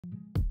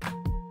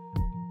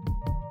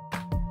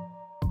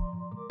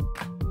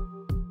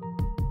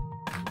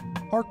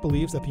ARC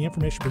believes that the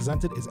information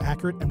presented is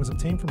accurate and was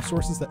obtained from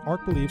sources that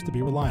ARC believes to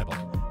be reliable.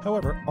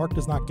 However, ARC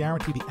does not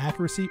guarantee the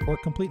accuracy or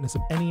completeness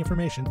of any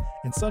information,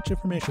 and such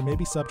information may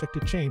be subject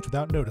to change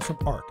without notice from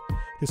ARC.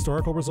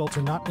 Historical results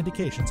are not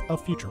indications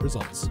of future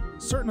results.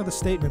 Certain of the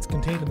statements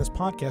contained in this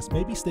podcast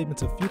may be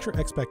statements of future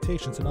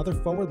expectations and other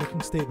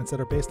forward-looking statements that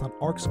are based on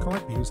ARC's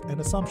current views and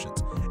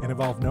assumptions, and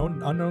involve known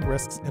and unknown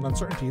risks and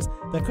uncertainties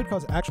that could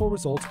cause actual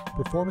results,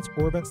 performance,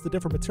 or events to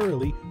differ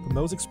materially from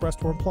those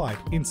expressed or implied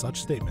in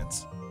such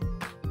statements.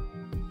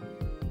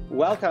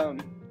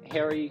 Welcome,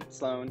 Harry,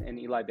 Sloan, and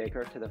Eli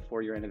Baker to the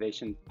For Your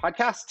Innovation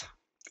podcast.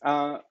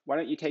 Why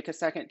don't you take a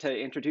second to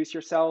introduce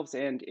yourselves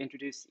and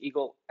introduce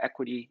Eagle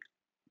Equity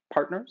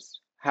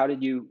Partners? How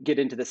did you get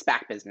into the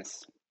SPAC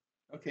business?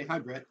 Okay, hi,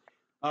 Brett.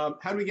 How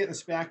did we get in the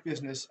SPAC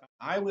business?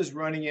 I was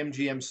running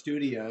MGM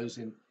Studios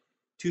in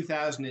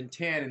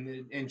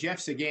 2010, and Jeff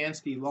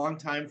Sagansky,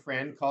 longtime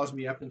friend, calls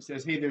me up and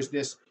says, "Hey, there's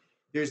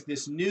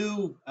this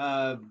new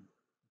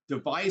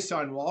device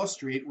on Wall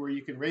Street where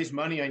you can raise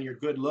money on your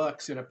good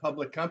looks in a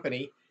public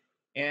company,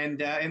 and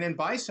then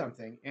buy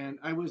something." And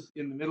I was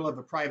in the middle of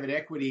a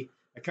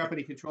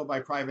company controlled by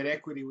private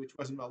equity, which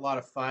wasn't a lot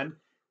of fun.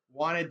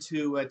 Wanted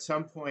to at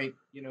some point,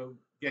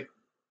 get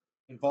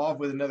involved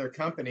with another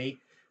company.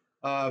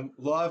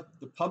 Loved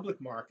the public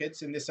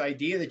markets, and this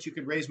idea that you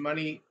could raise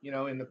money,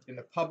 in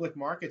the public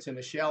markets in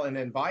a shell and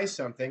then buy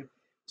something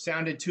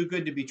sounded too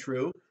good to be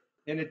true.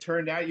 And it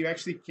turned out you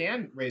actually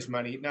can raise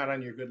money, not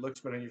on your good looks,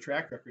 but on your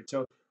track record.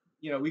 So,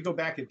 we go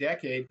back a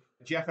decade.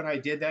 Jeff and I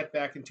did that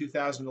back in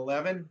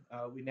 2011.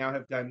 We now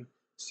have done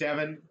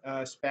 7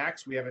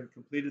 SPACs. We haven't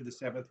completed the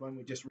 7th one.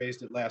 We just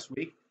raised it last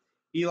week.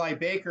 Eli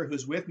Baker,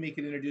 who's with me,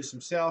 can introduce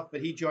himself, but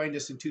he joined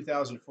us in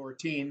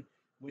 2014,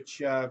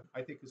 which I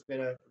think has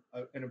been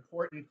an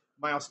important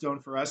milestone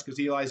for us because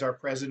Eli's our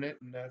president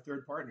and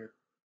third partner.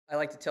 I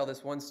like to tell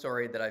this one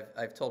story that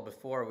I've told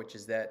before, which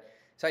is that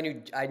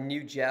I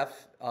knew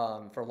Jeff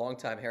for a long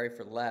time, Harry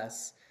for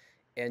less.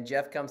 And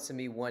Jeff comes to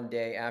me one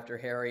day after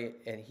Harry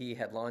and he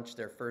had launched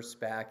their first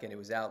SPAC and it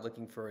was out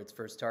looking for its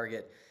first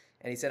target.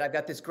 And he said, "I've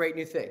got this great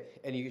new thing."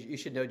 And you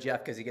should know Jeff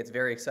because he gets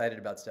very excited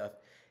about stuff.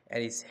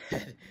 And he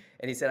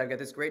said, "I've got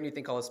this great new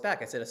thing called a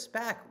SPAC." I said, "A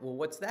SPAC? Well,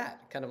 what's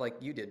that?" Kind of like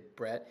you did,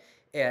 Brett.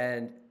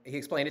 And he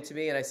explained it to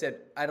me and I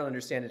said, "I don't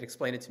understand it.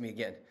 Explain it to me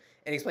again."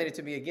 And he explained it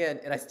to me again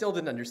and I still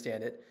didn't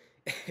understand it.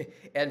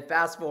 And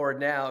fast forward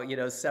now,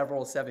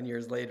 7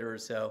 years later or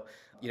so,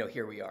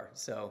 here we are.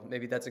 So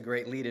maybe that's a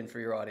great lead in for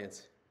your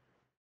audience.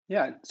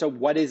 Yeah. So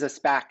what is a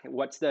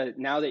SPAC?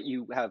 Now that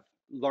you have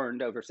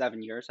learned over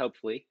 7 years,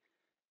 hopefully,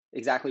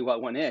 exactly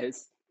what one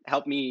is,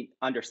 help me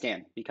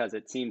understand, because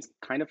it seems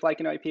kind of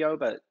like an IPO,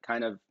 but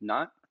kind of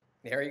not.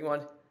 Harry, you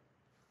want?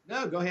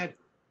 No, go ahead.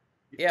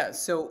 Yeah.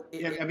 So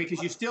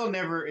because you still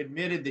never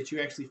admitted that you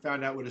actually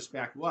found out what a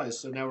SPAC was.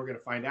 So now we're going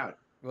to find out.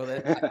 Well,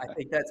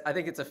 I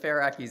think it's a fair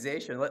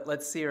accusation.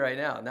 Let's see right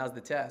now. Now's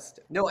the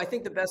test. No, I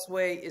think the best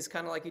way is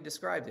kind of like you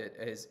described it.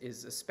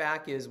 Is a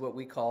SPAC is what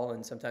we call,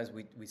 and sometimes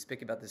we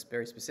speak about this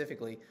very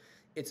specifically.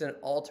 It's an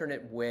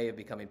alternate way of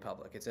becoming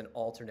public. It's an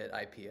alternate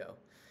IPO,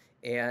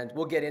 and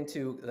we'll get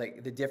into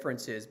like the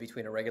differences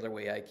between a regular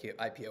way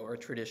IPO or a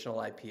traditional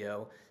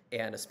IPO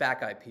and a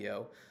SPAC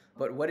IPO.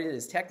 But what it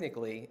is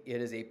technically, it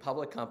is a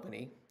public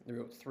company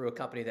through a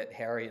company that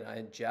Harry and I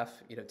and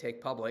Jeff,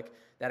 take public,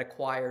 that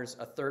acquires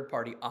a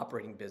third-party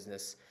operating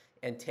business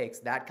and takes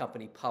that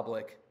company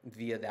public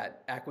via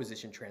that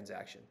acquisition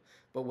transaction.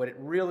 But what it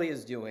really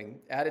is doing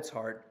at its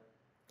heart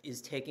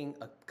is taking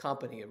a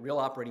company, a real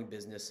operating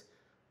business,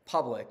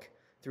 public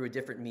through a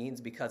different means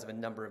because of a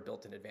number of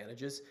built-in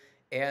advantages.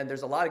 And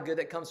there's a lot of good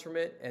that comes from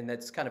it, and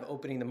that's kind of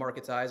opening the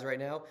market's eyes right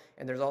now.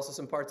 And there's also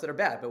some parts that are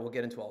bad, but we'll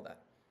get into all that.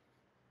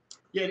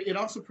 Yeah, it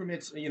also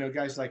permits,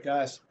 guys like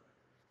us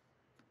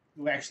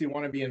who actually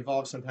want to be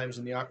involved sometimes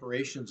in the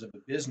operations of a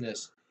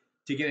business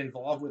to get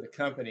involved with a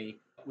company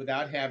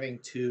without having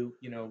to,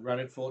 run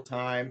it full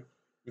time,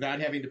 without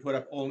having to put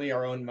up only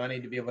our own money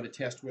to be able to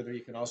test whether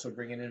you can also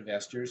bring in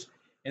investors,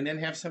 and then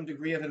have some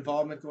degree of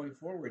involvement going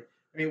forward.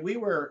 I mean,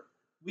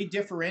 we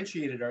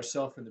differentiated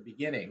ourselves from the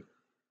beginning.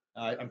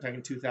 I'm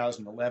talking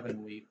 2011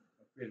 when we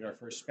created our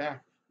first SPAC.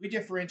 We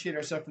differentiated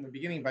ourselves from the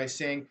beginning by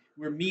saying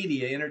we're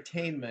media,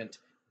 entertainment,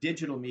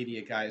 digital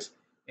media guys.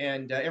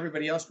 And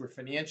everybody else were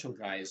financial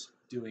guys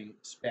doing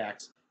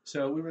SPACs.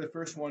 So we were the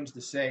first ones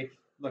to say,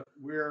 look,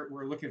 we're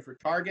looking for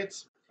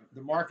targets.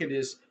 The market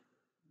is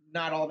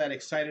not all that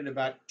excited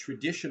about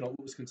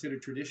what was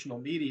considered traditional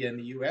media in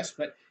the US,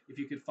 but if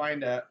you could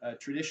find a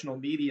traditional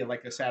media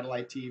like a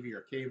satellite TV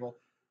or cable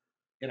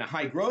in a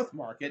high growth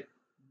market,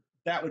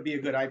 that would be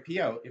a good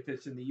IPO. If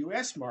it's in the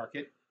US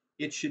market,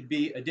 it should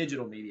be a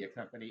digital media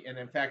company. And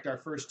in fact, our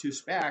first 2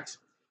 SPACs,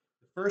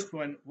 first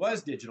one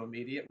was digital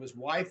media. It was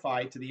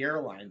Wi-Fi to the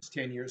airlines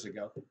 10 years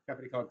ago, a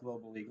company called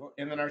Global Eagle.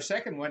 And then our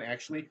second one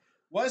actually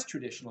was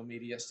traditional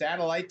media,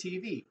 satellite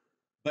TV,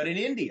 but in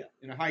India,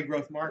 in a high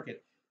growth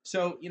market.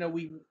 So,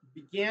 we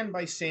began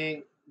by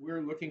saying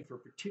we're looking for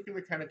particular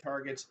kind of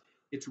targets.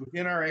 It's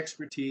within our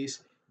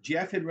expertise.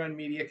 Jeff had run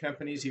media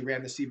companies. He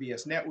ran the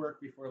CBS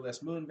network before Les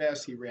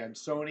Moonves. He ran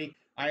Sony.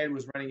 I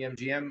was running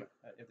MGM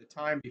at the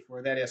time.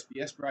 Before that,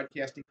 SBS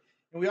Broadcasting.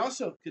 And we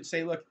also could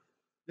say, look,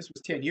 this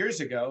was 10 years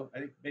ago. I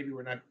think maybe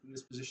we're not in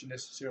this position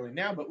necessarily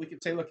now, but we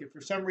could say, look, if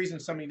for some reason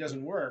something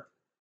doesn't work,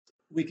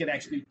 we could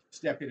actually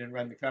step in and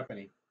run the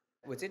company.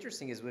 What's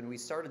interesting is when we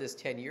started this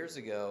 10 years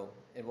ago,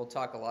 and we'll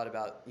talk a lot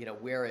about,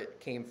 where it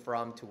came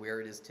from to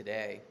where it is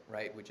today,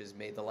 right? Which has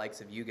made the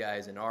likes of you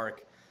guys and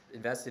ARC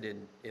invested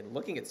in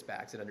looking at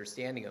SPACs and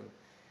understanding them.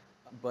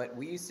 But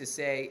we used to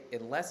say,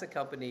 unless a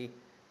company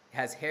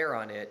has hair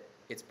on it,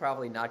 it's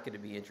probably not going to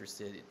be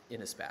interested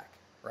in a SPAC,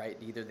 right?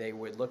 Either they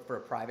would look for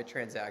a private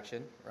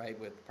transaction, right,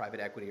 with private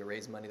equity or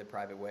raise money the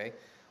private way,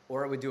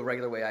 or it would do a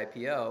regular way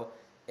IPO.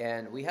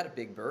 And we had a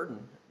big burden,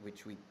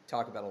 which we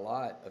talk about a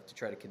lot, to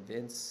try to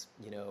convince,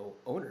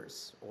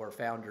 owners or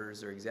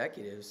founders or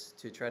executives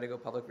to try to go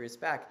public via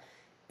SPAC.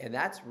 And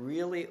that's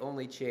really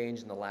only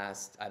changed in the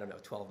last,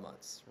 12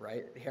 months,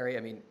 right?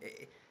 Harry,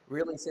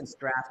 really since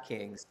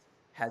DraftKings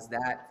has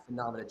that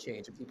phenomenon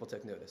changed and people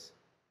took notice?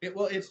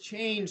 It's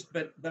changed,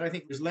 but I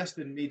think there's less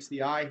than meets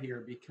the eye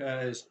here,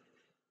 because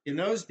in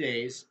those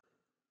days,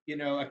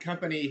 a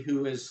company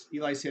who, as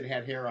Eli said,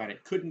 had hair on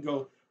it, couldn't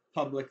go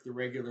public the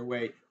regular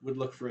way, would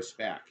look for a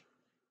SPAC.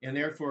 And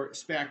therefore,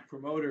 SPAC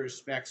promoters,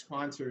 SPAC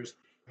sponsors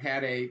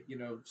had a,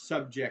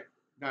 subject,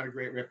 not a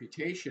great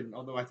reputation,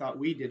 although I thought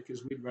we did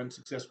because we'd run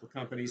successful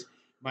companies.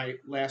 My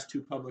last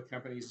two public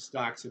companies'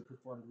 stocks had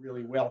performed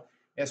really well.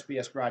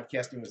 SBS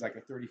Broadcasting was like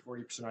a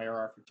 30-40%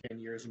 IRR for 10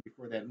 years, and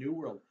before that, New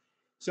World.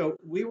 So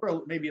we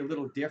were maybe a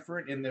little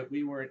different in that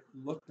we weren't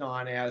looked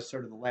on as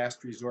sort of the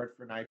last resort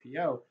for an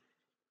IPO.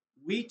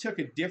 We took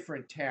a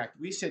different tack.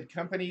 We said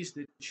companies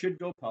that should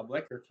go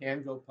public or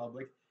can go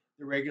public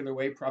the regular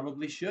way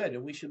probably should,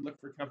 and we should look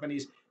for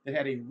companies that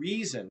had a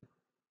reason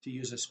to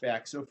use a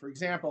SPAC. So, for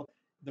example,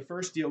 the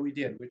first deal we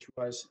did, which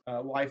was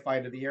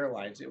Wi-Fi to the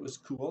airlines, it was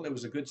cool. It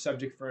was a good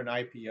subject for an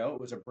IPO.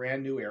 It was a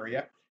brand new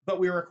area, but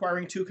we were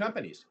acquiring two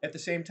companies at the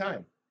same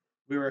time.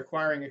 We were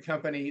acquiring a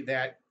company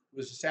that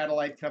was a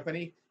satellite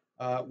company,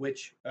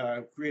 which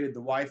created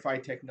the Wi-Fi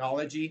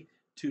technology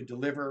to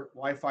deliver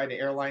Wi-Fi to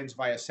airlines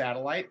via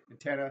satellite,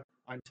 antenna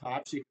on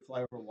top so you can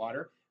fly over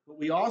water. But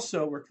we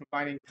also were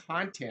combining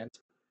content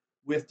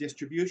with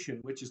distribution,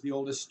 which is the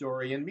oldest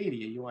story in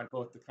media. You want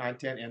both the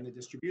content and the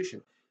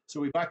distribution. So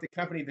we bought the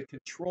company that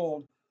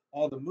controlled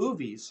all the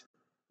movies,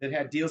 that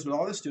had deals with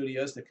all the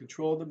studios, that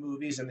controlled the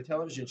movies and the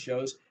television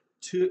shows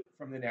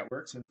from the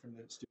networks and from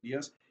the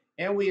studios.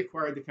 And we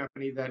acquired the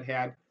company that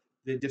had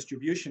the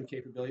distribution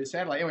capability of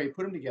satellite. Anyway, you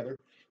put them together.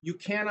 You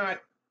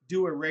cannot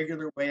do a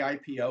regular way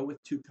IPO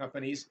with two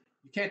companies.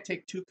 You can't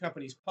take two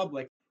companies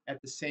public at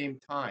the same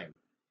time,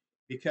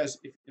 because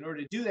in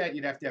order to do that,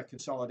 you'd have to have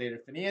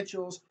consolidated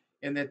financials,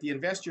 and that the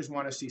investors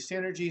want to see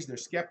synergies. They're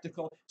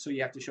skeptical, so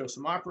you have to show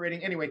some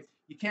operating. Anyway,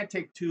 you can't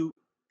take two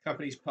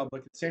companies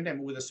public at the same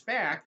time. With a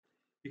SPAC,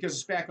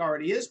 because a SPAC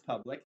already is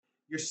public,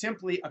 you're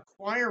simply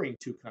acquiring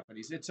two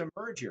companies. It's a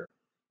merger.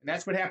 And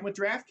that's what happened with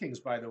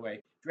DraftKings, by the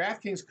way.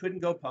 DraftKings couldn't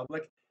go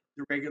public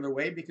the regular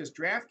way because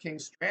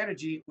DraftKings'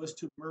 strategy was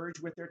to merge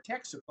with their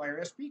tech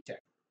supplier, SPTech.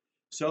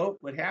 So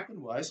what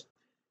happened was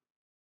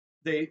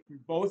they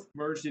both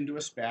merged into a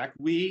SPAC.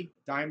 We,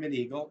 Diamond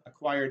Eagle,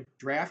 acquired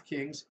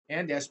DraftKings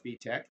and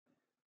SPTech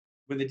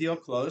when the deal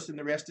closed, and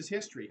the rest is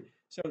history.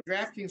 So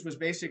DraftKings was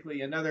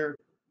basically our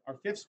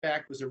fifth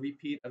SPAC was a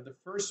repeat of the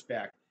first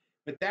SPAC.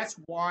 But that's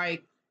why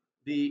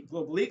the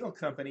Global Eagle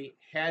company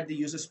had to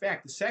use a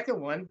SPAC. The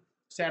second one,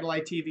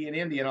 satellite TV in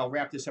India, and I'll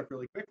wrap this up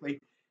really quickly,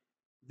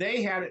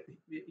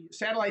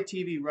 satellite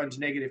TV runs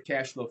negative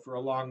cash flow for a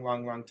long,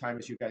 long, long time,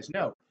 as you guys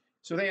know.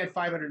 So they had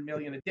 $500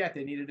 million of debt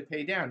they needed to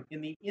pay down. In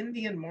the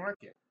Indian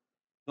market,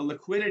 the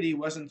liquidity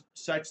wasn't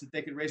such that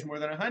they could raise more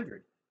than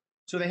 100.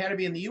 So they had to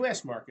be in the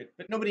U.S. market,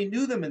 but nobody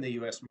knew them in the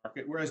U.S.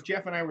 market. Whereas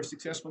Jeff and I were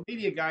successful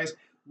media guys,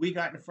 we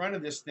got in front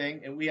of this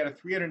thing, and we had a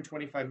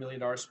 $325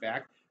 million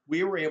SPAC.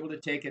 We were able to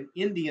take an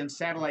Indian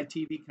satellite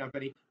TV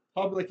company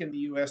public in the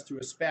U.S. through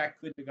a SPAC,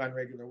 couldn't have gone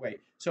regular way.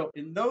 So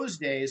in those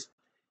days,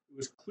 it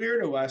was clear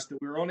to us that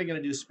we were only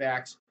going to do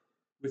SPACs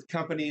with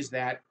companies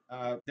that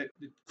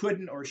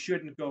couldn't or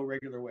shouldn't go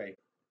regular way.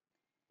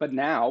 But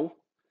now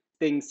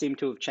things seem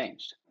to have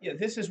changed. Yeah,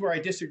 this is where I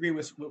disagree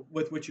with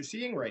what you're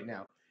seeing right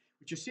now.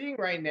 What you're seeing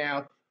right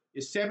now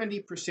is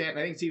 70%, and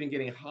I think it's even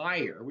getting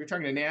higher. We were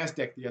talking to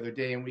NASDAQ the other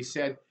day, and we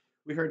said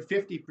we heard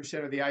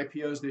 50% of the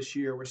IPOs this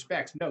year were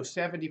SPACs. No,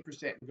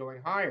 70% and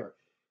going higher.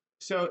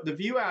 So the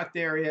view out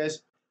there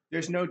is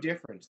there's no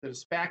difference. That a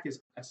SPAC is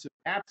an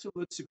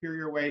absolute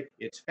superior way.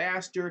 It's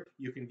faster.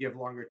 You can give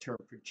longer term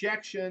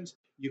projections.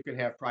 You can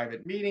have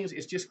private meetings.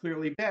 It's just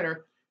clearly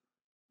better.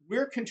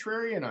 We're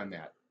contrarian on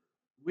that.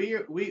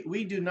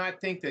 We do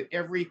not think that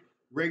every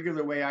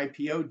regular way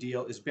IPO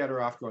deal is better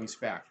off going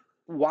SPAC.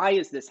 Why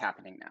is this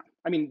happening now?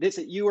 I mean,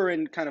 you were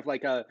in kind of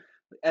like a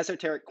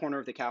esoteric corner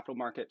of the capital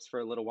markets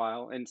for a little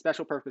while, and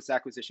special purpose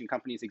acquisition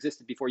companies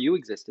existed before you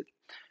existed,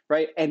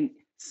 right? And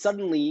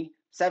suddenly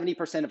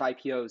 70% of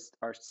IPOs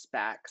are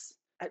SPACs.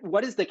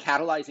 what is the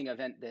catalyzing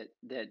event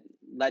that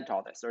led to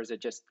all this, or is it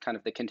just kind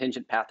of the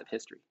contingent path of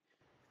history?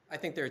 I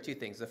think there are two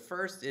things. The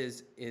first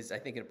is I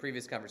think in a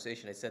previous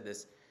conversation I said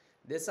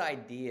this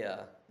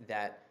idea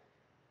that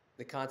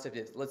the concept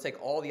is, let's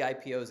take all the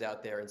IPOs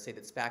out there and say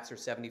that SPACs are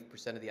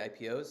 70% of the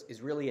IPOs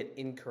is really an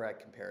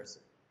incorrect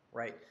comparison,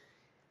 right?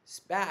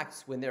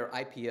 SPACs, when they're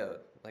IPO'd,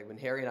 like when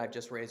Harry and I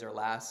just raised our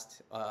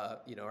last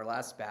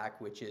SPAC,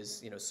 which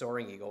is,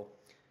 Soaring Eagle,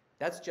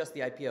 that's just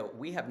the IPO.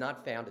 We have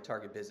not found a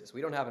target business.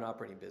 We don't have an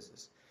operating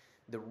business.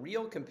 The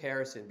real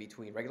comparison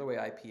between regular way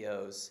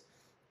IPOs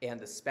and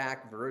the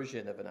SPAC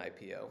version of an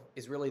IPO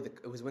is really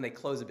it was when they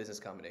close a business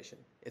combination.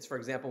 It's, for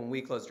example, when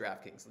we closed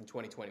DraftKings in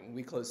 2020, when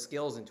we closed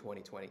Skillz in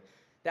 2020.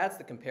 That's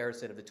the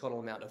comparison of the total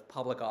amount of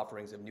public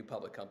offerings of new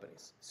public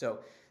companies. So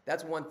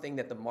that's one thing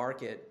that the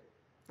market,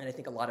 and I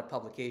think a lot of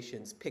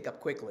publications pick up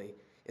quickly,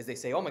 is they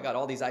say, oh my God,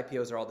 all these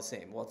IPOs are all the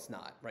same. Well, it's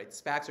not, right?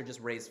 SPACs are just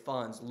raised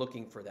funds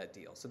looking for that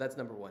deal. So that's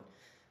number one.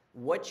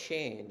 What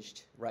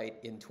changed, right,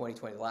 in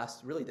 2020, the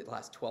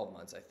last 12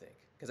 months, I think?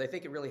 Because I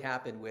think it really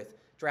happened with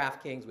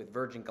DraftKings, with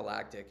Virgin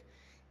Galactic.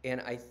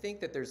 And I think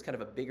that there's kind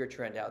of a bigger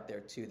trend out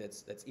there too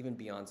that's even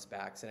beyond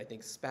SPACs. And I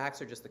think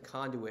SPACs are just the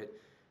conduit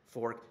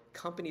for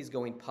companies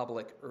going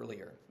public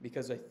earlier.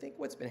 Because I think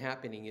what's been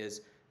happening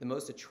is the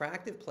most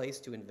attractive place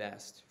to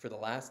invest for the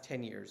last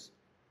 10 years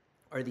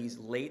are these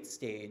late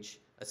stage,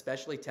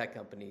 especially tech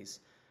companies,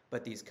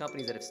 but these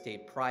companies that have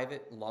stayed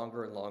private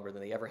longer and longer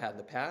than they ever had in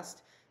the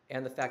past,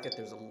 and the fact that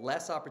there's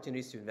less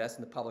opportunities to invest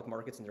in the public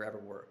markets than there ever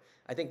were.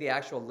 I think the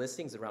actual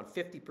listings, around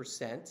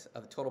 50%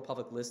 of total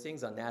public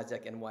listings on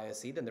NASDAQ,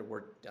 NYSE than there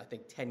were, I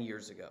think, 10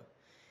 years ago.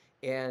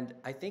 And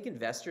I think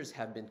investors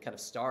have been kind of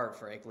starved,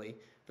 frankly,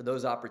 for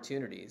those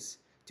opportunities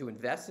to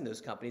invest in those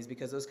companies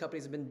because those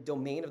companies have been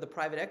domain of the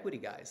private equity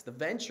guys, the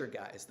venture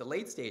guys, the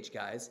late stage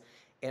guys.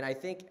 And I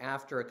think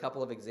after a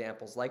couple of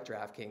examples like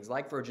DraftKings,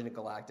 like Virgin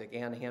Galactic,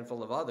 and a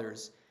handful of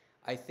others,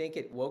 I think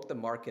it woke the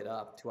market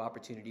up to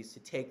opportunities to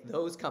take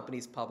those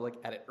companies public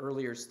at an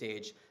earlier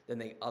stage than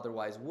they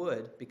otherwise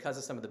would because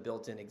of some of the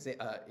built-in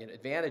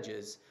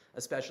advantages,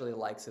 especially the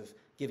likes of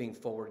giving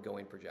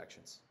forward-going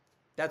projections.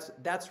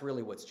 That's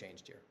really what's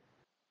changed here.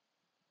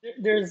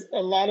 There's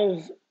a lot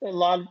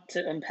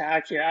to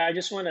unpack here. I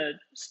just want to,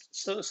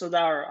 so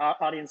that our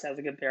audience has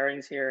a good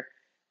bearings here.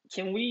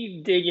 Can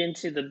we dig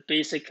into the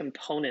basic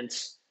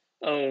components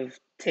of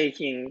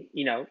taking,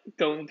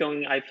 going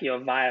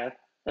IPO via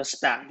a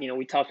SPAC?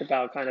 We talked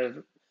about kind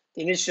of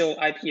the initial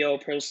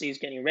IPO proceeds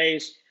getting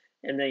raised,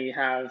 and then you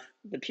have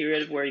the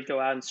period where you go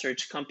out and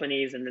search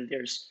companies, and then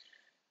there's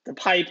the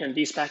PIPE and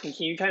de-SPACing.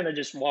 Can you kind of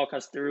just walk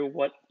us through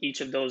what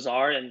each of those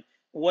are, and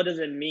what does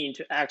it mean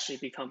to actually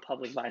become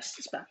public via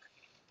SPAC?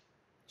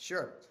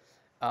 Sure.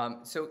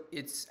 So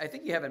I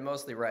think you have it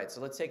mostly right.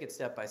 So let's take it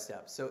step by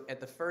step. So at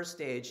the first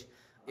stage,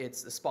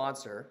 it's the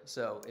sponsor.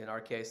 So in our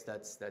case,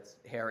 that's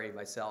Harry,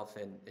 myself,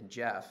 and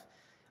Jeff.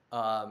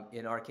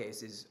 In our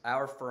case, is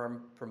our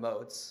firm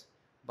promotes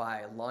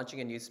by launching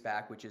a new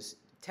SPAC, which is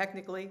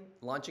technically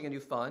launching a new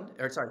fund.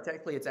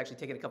 Technically it's actually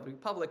taking a company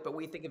public, but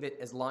we think of it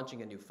as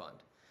launching a new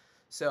fund.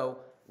 So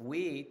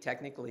we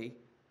technically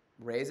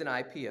raise an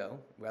IPO,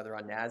 whether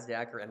on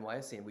NASDAQ or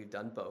NYSE, and we've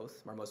done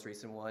both. Our most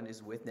recent one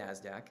is with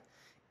NASDAQ.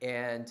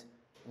 And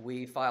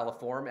we file a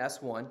Form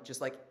S-1, just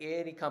like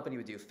any company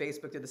would do.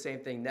 Facebook did the same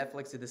thing,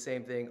 Netflix did the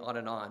same thing, on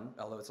and on,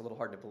 although it's a little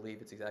hard to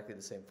believe it's exactly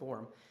the same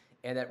form.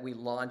 And that we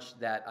launched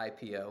that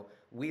IPO.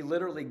 We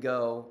literally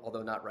go,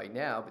 although not right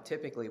now, but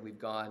typically we've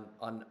gone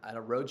on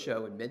a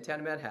roadshow in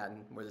Midtown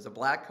Manhattan where there's a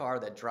black car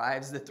that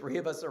drives the three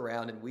of us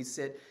around, and we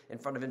sit in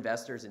front of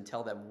investors and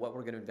tell them what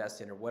we're going to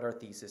invest in or what our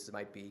thesis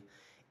might be.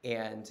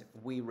 And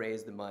we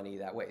raise the money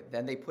that way.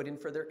 Then they put in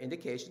for their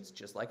indications,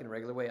 just like in a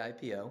regular way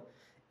IPO.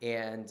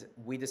 And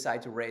we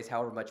decide to raise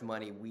however much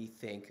money we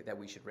think that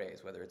we should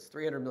raise, whether it's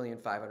 300 million,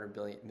 500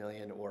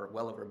 million, or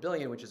well over $1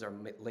 billion, which is our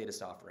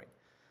latest offering.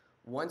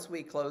 Once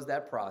we close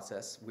that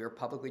process, we're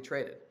publicly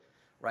traded,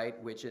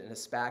 right? Which in a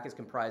SPAC is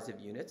comprised of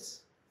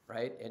units,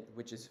 right? And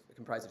which is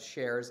comprised of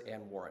shares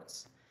and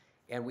warrants.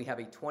 And we have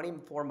a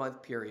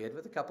 24-month period,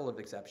 with a couple of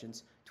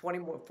exceptions,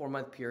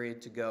 24-month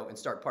period to go and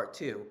start part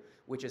two,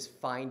 which is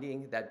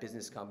finding that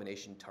business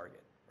combination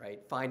target, right?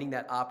 Finding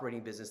that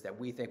operating business that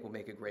we think will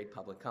make a great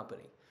public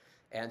company.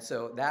 And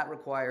so that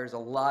requires a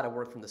lot of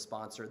work from the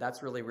sponsor.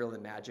 That's really where the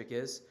magic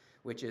is,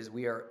 which is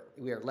we are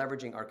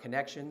leveraging our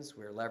connections.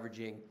 We're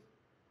leveraging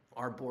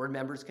our board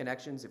members'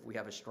 connections if we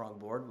have a strong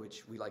board,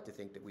 which we like to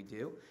think that we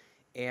do.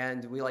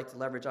 And we like to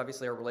leverage,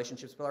 obviously, our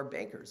relationships with our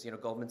bankers.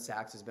 Goldman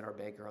Sachs has been our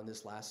banker on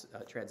this last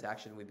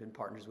transaction. We've been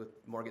partners with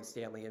Morgan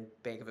Stanley and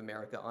Bank of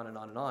America, on and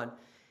on and on.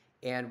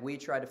 And we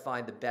try to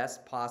find the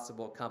best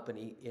possible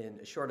company in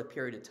a shorter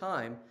period of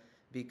time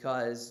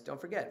because, don't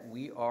forget,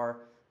 we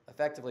are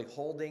effectively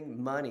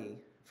holding money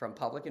from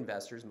public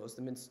investors, most of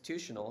them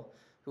institutional,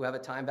 who have a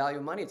time value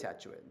of money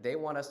attached to it. They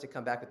want us to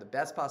come back with the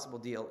best possible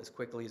deal as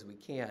quickly as we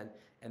can,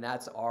 and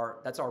that's our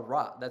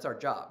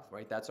job,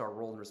 right? That's our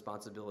role and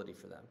responsibility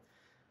for them.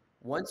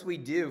 Once we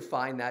do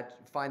find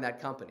that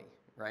company,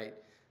 right?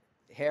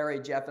 Harry,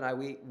 Jeff, and I,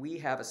 we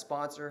have a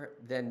sponsor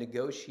then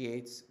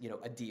negotiates,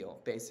 a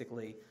deal,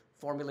 basically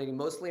formulating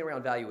mostly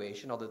around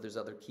valuation, although there's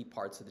other key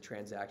parts of the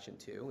transaction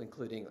too,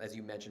 including, as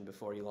you mentioned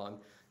before, Elon,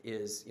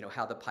 is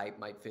how the pipe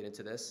might fit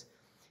into this.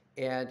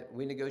 And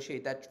we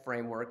negotiate that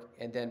framework,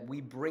 and then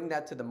we bring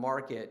that to the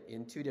market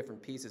in two different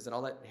pieces. And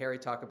I'll let Harry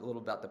talk a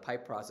little about the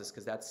pipe process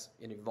because that's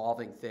an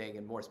evolving thing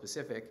and more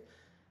specific.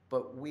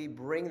 But we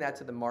bring that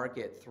to the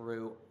market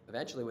through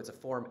eventually what's a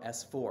Form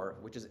S4,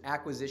 which is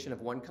acquisition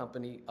of one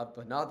company of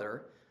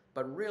another,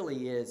 but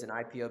really is an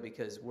IPO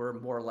because we're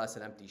more or less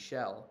an empty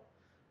shell,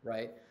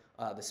 right?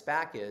 The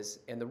SPAC is,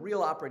 and the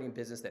real operating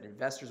business that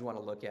investors want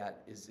to look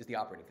at is the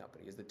operating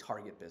company, is the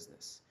target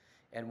business.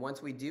 And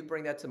once we do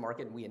bring that to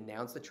market and we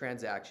announce the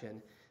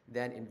transaction,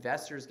 then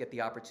investors get the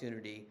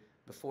opportunity,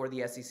 before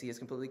the SEC has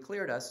completely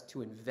cleared us,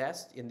 to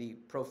invest in the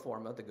pro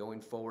forma, the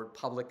going forward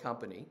public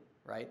company,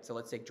 right? So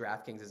let's take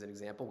DraftKings as an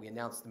example. We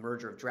announced the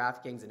merger of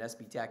DraftKings and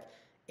SB Tech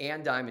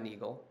and Diamond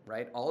Eagle,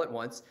 right, all at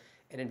once.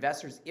 And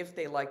investors, if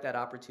they like that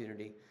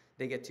opportunity,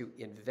 they get to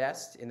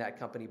invest in that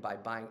company by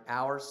buying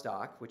our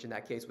stock, which in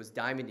that case was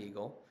Diamond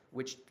Eagle,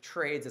 which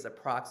trades as a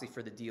proxy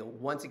for the deal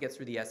once it gets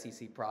through the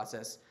SEC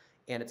process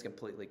and it's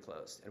completely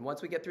closed. And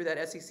once we get through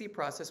that SEC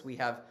process, we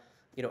have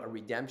a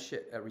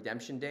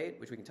redemption date,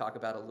 which we can talk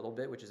about a little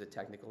bit, which is a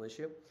technical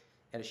issue,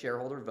 and a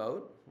shareholder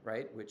vote,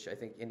 right, which I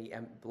think any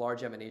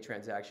large M&A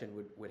transaction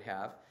would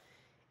have.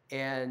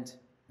 And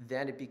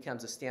then it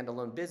becomes a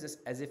standalone business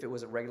as if it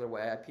was a regular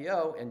way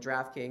IPO, and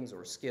DraftKings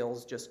or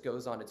Skillz just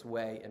goes on its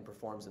way and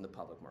performs in the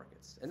public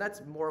markets. And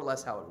that's more or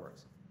less how it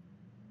works.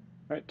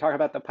 All right, talk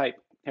about the pipe,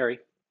 Harry.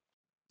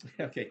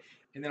 Okay,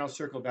 and then I'll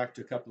circle back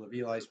to a couple of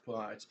Eli's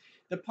points.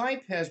 The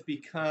pipe has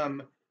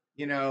become,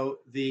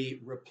 the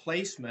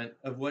replacement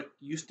of what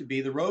used to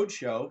be the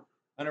roadshow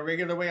on a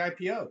regular way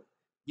IPO.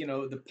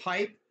 The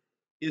pipe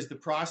is the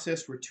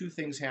process where two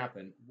things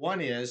happen.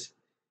 One is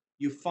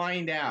you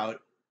find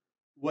out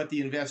what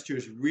the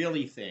investors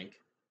really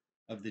think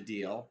of the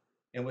deal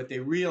and what they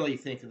really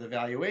think of the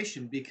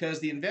valuation, because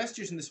the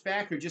investors in the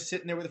SPAC are just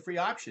sitting there with a free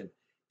option.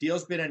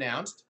 Deal's been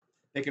announced.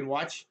 They can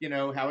watch,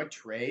 how it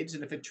trades.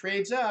 And if it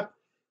trades up,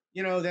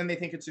 then they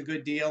think it's a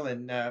good deal,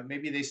 and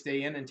maybe they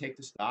stay in and take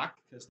the stock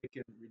because they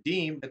can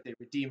redeem, but they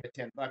redeem at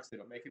 $10. They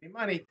don't make any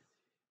money.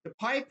 The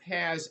pipe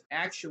has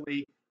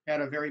actually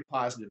had a very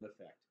positive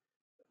effect.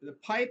 The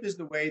pipe is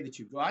the way that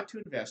you go out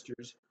to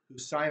investors who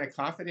sign a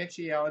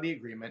confidentiality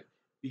agreement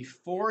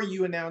before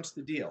you announce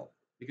the deal.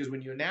 Because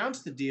when you announce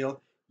the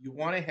deal, you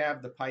want to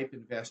have the pipe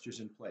investors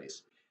in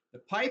place. The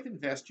pipe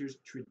investors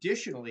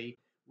traditionally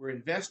were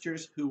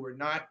investors who were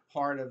not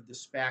part of the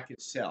SPAC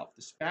itself.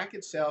 The SPAC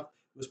itself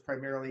was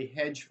primarily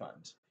hedge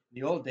funds.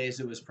 In the old days,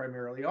 it was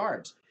primarily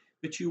ARBs.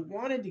 But you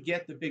wanted to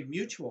get the big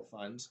mutual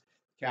funds,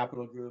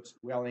 Capital Groups,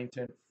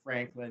 Wellington,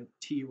 Franklin,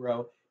 T.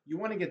 Rowe. You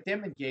want to get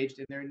them engaged,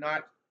 and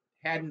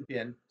hadn't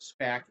been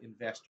SPAC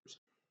investors.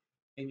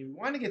 And you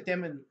want to get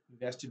them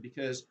invested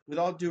because, with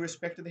all due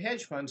respect to the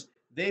hedge funds,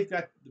 they've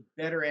got the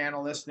better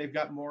analysts, they've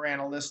got more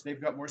analysts,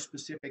 they've got more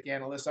specific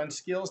analysts. On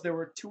Skillz, there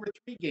were 2 or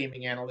 3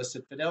 gaming analysts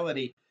at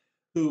Fidelity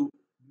who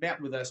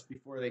met with us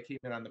before they came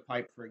in on the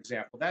pipe, for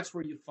example. That's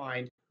where you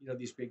find,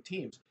 these big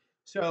teams.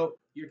 So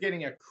you're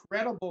getting a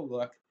credible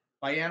look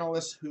by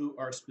analysts who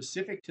are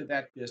specific to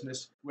that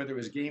business, whether it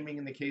was gaming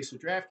in the case of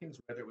DraftKings,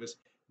 whether it was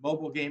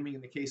mobile gaming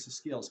in the case of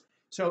Skillz.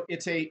 So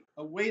it's a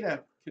way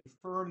to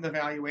confirm the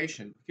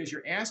valuation, because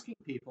you're asking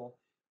people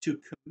to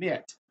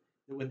commit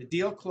that when the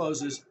deal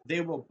closes,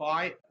 they will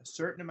buy a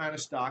certain amount of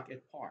stock at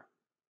par.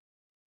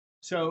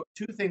 So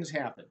 2 things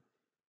happen.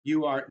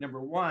 You are, number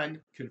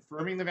one,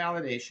 confirming the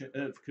valuation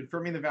and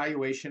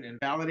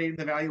validating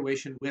the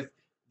valuation with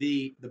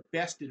the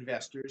best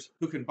investors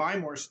who can buy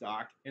more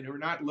stock and who are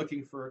not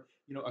looking for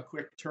a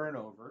quick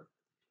turnover.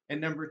 And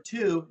number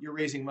 2, you're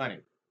raising money.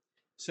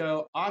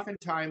 So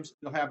oftentimes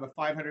you'll have a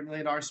 $500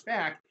 million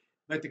SPAC,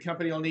 but the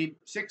company will need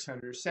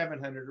 600,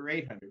 700, or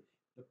 800.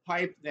 The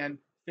pipe then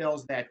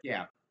fills that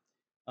gap.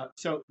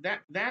 So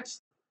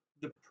that's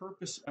the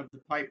purpose of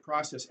the pipe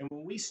process. And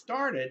when we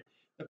started,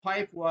 the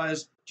pipe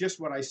was just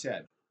what I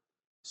said.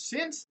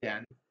 Since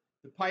then,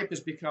 the pipe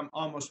has become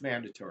almost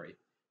mandatory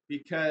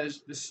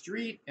because the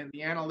street and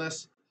the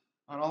analysts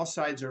on all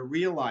sides are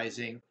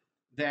realizing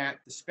that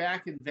the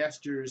SPAC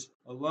investors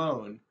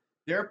alone,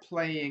 they're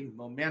playing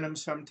momentum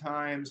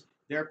sometimes.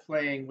 They're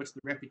playing what's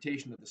the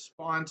reputation of the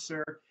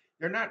sponsor.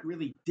 They're not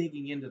really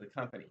digging into the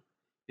company.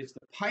 It's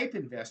the pipe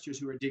investors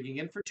who are digging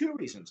in for 2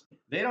 reasons.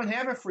 They don't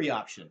have a free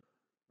option,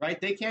 right?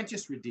 They can't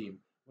just redeem.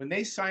 When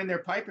they sign their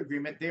pipe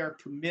agreement, they are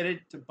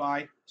committed to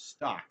buy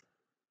stock.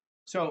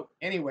 So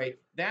anyway,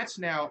 that's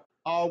now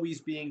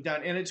always being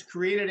done. And it's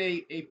created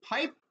a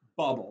pipe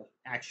bubble,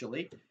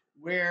 actually,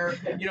 where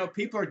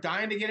people are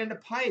dying to get into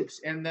pipes,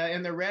 and the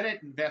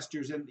Reddit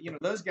investors, and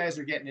those guys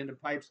are getting into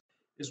pipes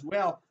as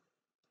well.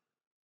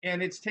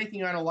 And it's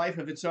taking on a life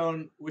of its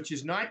own, which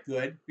is not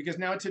good, because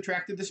now it's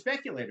attracted the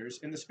speculators,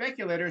 and the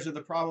speculators are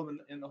the problem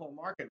in the whole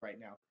market right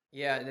now.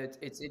 Yeah, and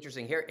it's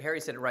interesting. Harry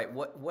said it right.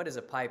 What is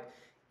a pipe?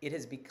 It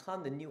has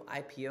become the new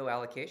IPO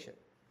allocation,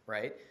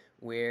 right?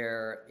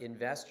 where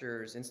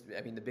investors,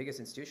 I mean, the biggest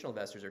institutional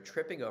investors are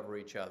tripping over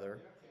each other.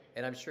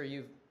 And I'm sure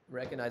you've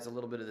recognized a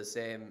little bit of the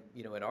same,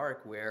 at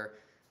ARK, where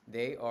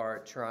they are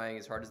trying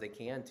as hard as they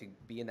can to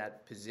be in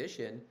that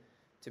position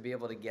to be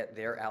able to get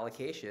their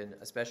allocation,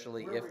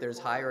 especially if there's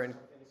higher and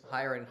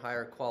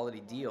higher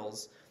quality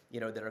deals,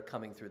 that are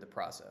coming through the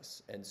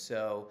process. And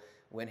so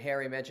when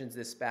Harry mentions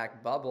this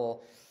SPAC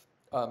bubble,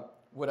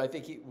 what I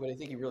think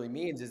he really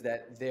means is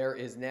that there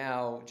is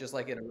now, just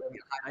like in a really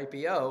high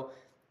IPO,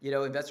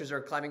 investors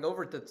are climbing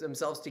over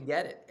themselves to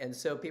get it. And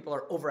so people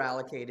are over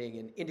allocating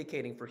and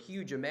indicating for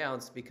huge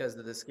amounts because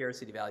of the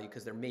scarcity value,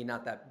 because there may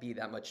not be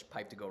that much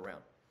pipe to go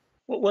around.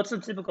 What's the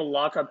typical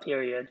lockup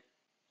period?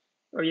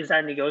 Or is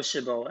that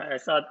negotiable?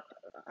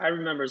 I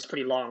remember it's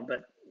pretty long,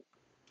 but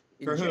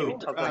for who?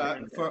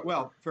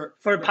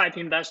 For pipe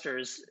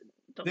investors.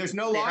 There's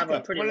no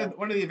lockup.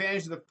 One of the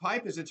advantages of the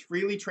pipe is it's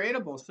freely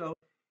tradable. So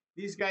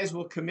these guys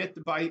will commit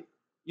to buy,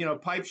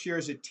 pipe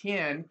shares at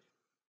 10.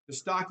 The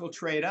stock will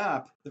trade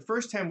up. The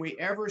first time we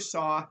ever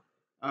saw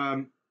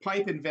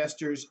pipe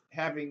investors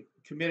having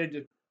committed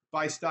to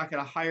buy stock at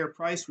a higher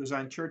price was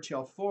on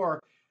Churchill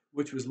 4,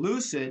 which was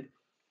Lucid.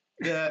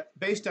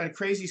 Based on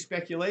crazy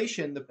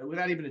speculation,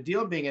 without even a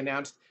deal being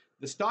announced,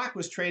 the stock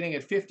was trading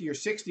at 50 or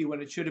 60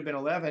 when it should have been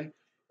 11,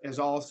 as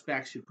all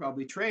SPACs should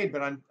probably trade.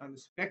 But on the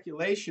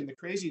speculation, the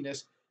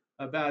craziness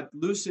about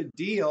Lucid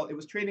deal, it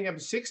was trading up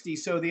at 60.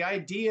 So the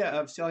idea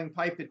of selling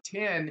pipe at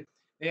 10,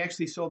 they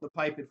actually sold the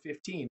pipe at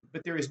 15.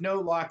 But there is no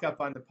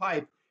lockup on the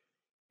pipe.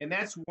 And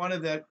that's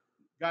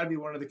got to be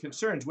one of the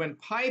concerns. When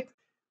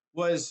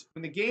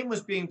the game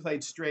was being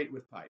played straight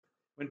with pipe,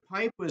 when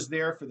pipe was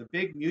there for the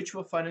big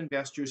mutual fund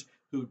investors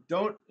who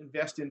don't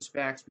invest in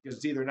SPACs because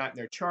it's either not in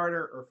their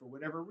charter or for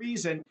whatever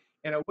reason,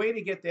 and a way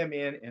to get them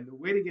in, and a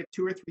way to get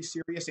 2 or 3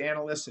 serious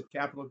analysts at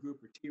Capital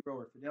Group or T. Rowe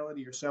or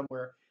Fidelity or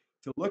somewhere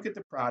to look at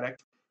the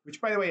product,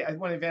 which, by the way, one of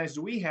the advantages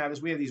we have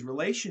is we have these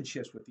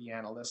relationships with the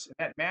analysts, and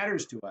that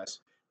matters to us,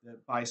 the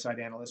buy-side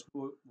analysts,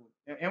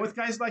 and with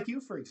guys like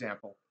you, for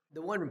example.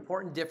 The one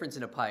important difference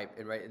in a pipe,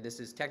 and right, this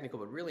is technical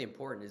but really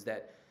important, is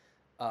that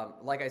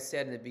like I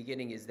said in the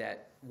beginning, is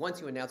that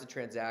once you announce a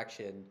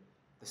transaction,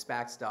 the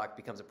SPAC stock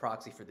becomes a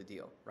proxy for the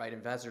deal, right?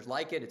 Investors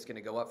like it. It's going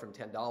to go up from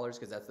 $10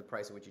 because that's the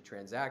price at which you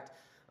transact.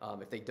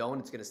 If they don't,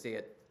 it's going to stay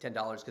at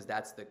 $10 because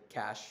that's the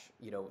cash,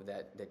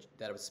 that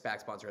a SPAC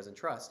sponsor has in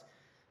trust.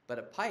 But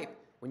a pipe,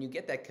 when you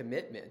get that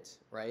commitment,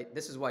 right?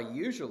 This is why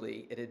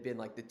usually it had been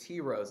like the T.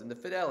 Rows and the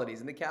Fidelities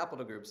and the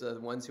Capital Groups are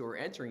the ones who are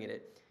entering in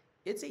it.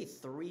 It's a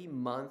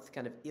 3-month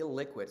kind of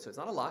illiquid, so it's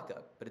not a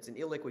lockup, but it's an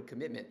illiquid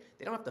commitment.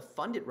 They don't have to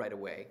fund it right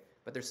away,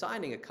 but they're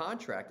signing a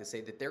contract to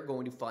say that they're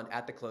going to fund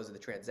at the close of the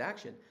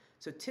transaction.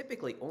 So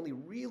typically, only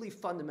really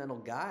fundamental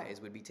guys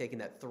would be taking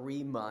that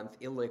 3-month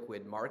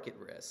illiquid market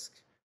risk.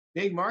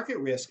 Big market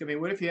risk. I mean,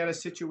 what if you had a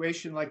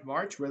situation like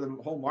March where the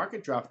whole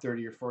market dropped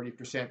 30 or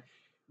 40%,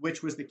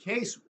 which was the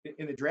case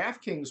in the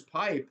DraftKings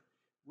pipe?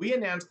 We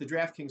announced the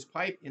DraftKings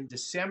pipe in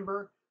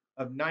December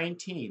of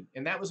 19,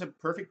 and that was a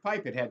perfect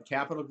pipe. It had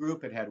Capital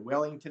Group, it had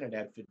Wellington, it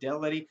had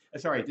Fidelity.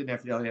 Sorry, it didn't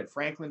have Fidelity. It had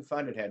Franklin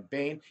Fund, it had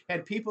Bain, it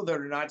had people that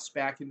are not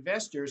SPAC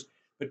investors,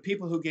 but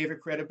people who gave it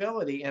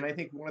credibility. And I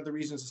think one of the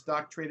reasons the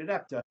stock traded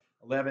up to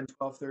 11,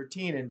 12,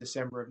 13 in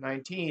December of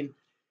 19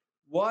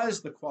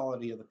 was the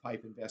quality of the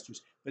pipe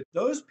investors. But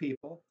those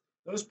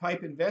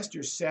pipe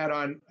investors sat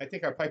on, I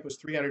think our pipe was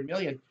 300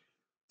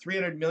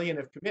 million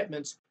of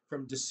commitments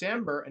from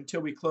December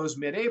until we closed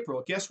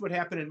mid-April. Guess what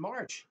happened in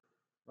March,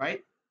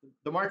 right?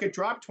 The market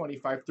dropped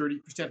 25,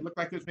 30%, looked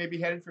like it was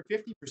maybe headed for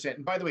 50%.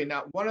 And by the way,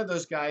 not one of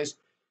those guys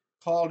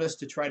called us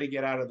to try to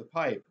get out of the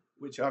pipe,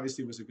 which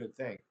obviously was a good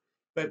thing.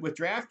 But with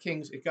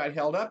DraftKings, it got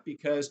held up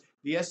because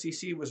the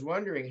SEC was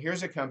wondering,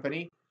 here's a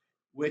company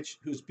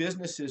whose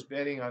business is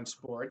betting on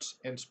sports,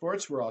 and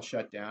sports were all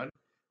shut down.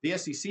 The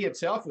SEC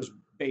itself was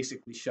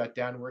basically shut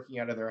down, working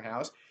out of their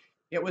house.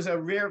 It was a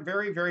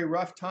very, very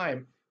rough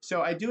time.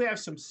 So I do have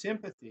some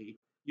sympathy,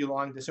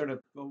 Yulong, to sort of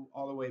go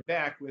all the way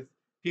back with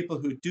people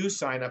who do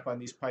sign up on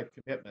these pipe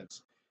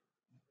commitments,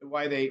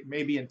 why they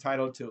may be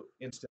entitled to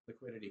instant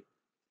liquidity.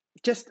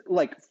 Just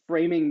like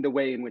framing the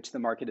way in which the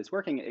market is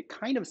working, it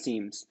kind of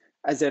seems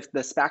as if the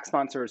SPAC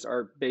sponsors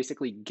are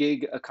basically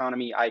gig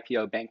economy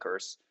IPO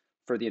bankers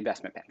for the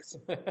investment banks,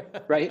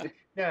 right?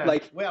 Yeah.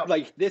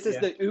 Like this is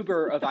the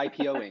Uber of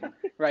IPOing,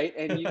 right?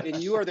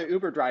 And you are the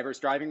Uber drivers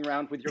driving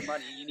around with your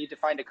money. You need to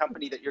find a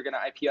company that you're going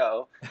to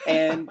IPO,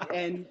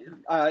 and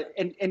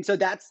so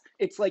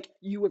it's like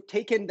you have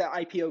taken the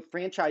IPO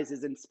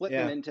franchises and split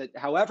them into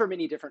however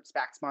many different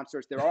SPAC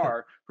sponsors there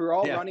are, who are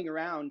all running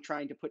around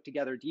trying to put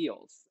together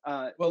deals.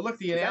 Well, look,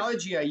 the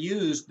analogy I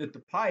used that the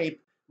pipe,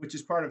 which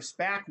is part of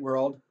SPAC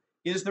world,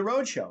 is the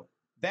roadshow.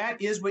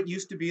 That is what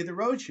used to be the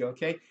roadshow.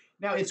 Okay.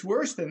 Now, it's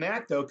worse than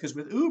that, though, because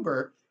with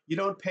Uber, you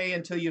don't pay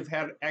until you've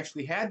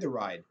actually had the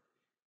ride.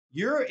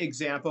 Your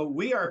example,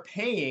 we are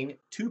paying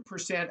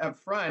 2% up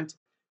front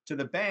to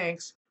the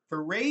banks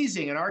for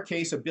raising, in our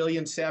case,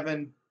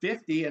 $1.75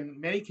 billion,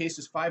 in many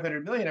cases,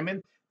 $500 million. I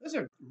mean, those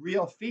are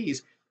real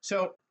fees.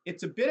 So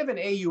it's a bit of an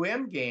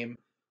AUM game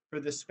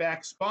for the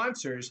SPAC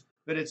sponsors,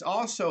 but it's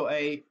also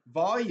a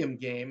volume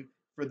game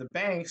for the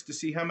banks to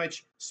see how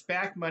much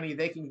SPAC money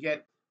they can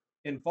get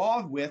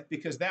involved with,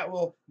 because that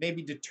will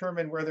maybe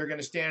determine where they're going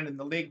to stand in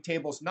the league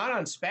tables, not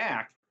on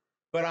SPAC,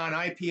 but on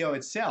IPO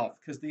itself,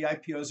 because the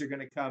IPOs are going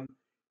to come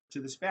to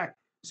the SPAC.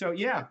 So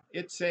yeah,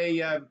 it's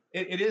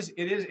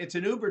it's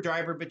an Uber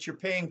driver, but you're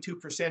paying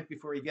 2%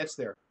 before he gets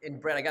there. And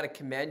Brent, I got to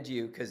commend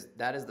you, because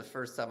that is the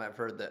first time I've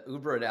heard the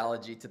Uber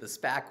analogy to the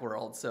SPAC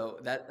world. So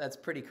that's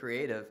pretty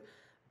creative.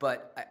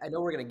 But I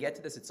know we're going to get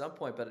to this at some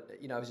point. But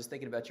I was just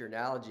thinking about your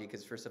analogy,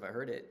 because first time I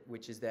heard it,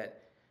 which is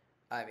that,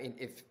 I mean,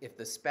 if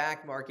the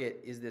SPAC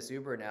market is this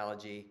Uber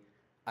analogy,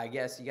 I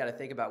guess you got to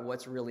think about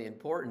what's really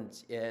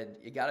important, and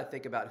you got to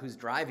think about who's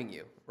driving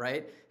you,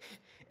 right?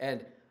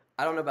 And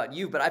I don't know about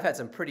you, but I've had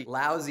some pretty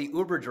lousy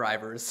Uber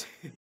drivers.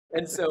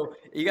 And so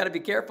you got to be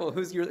careful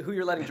who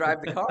you're letting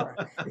drive the car.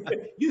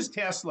 Use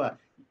Tesla.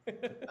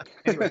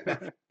 Anyway,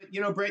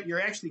 Brett, you're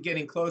actually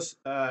getting close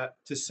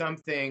to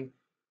something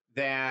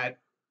that,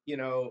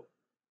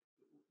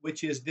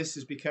 which is, this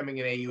is becoming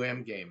an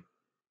AUM game,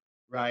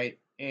 right?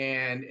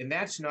 And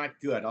that's not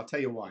good. I'll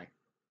tell you why.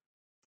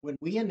 When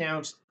we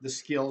announced the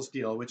Skillz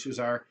deal, which is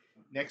our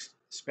next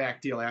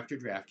SPAC deal after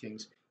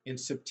DraftKings, in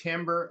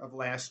September of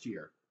last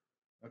year,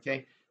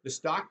 okay, the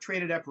stock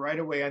traded up right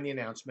away on the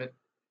announcement.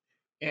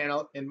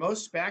 And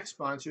most SPAC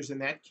sponsors in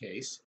that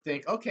case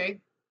think, okay,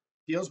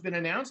 deal's been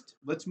announced,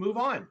 let's move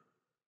on.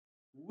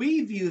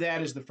 We view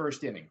that as the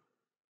first inning.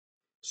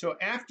 So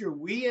after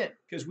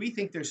because we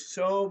think there's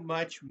so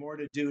much more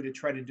to do to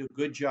try to do a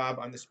good job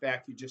on the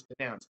SPAC you just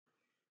announced.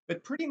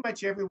 But pretty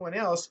much everyone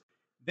else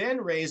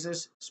then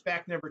raises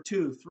SPAC number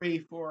 2, 3,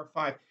 4,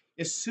 5.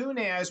 As soon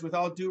as, with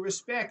all due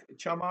respect,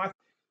 Chamath,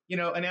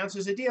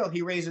 announces a deal,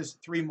 he raises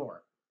 3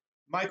 more.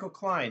 Michael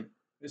Klein,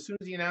 as soon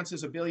as he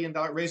announces $1 billion,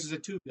 raises a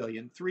 $2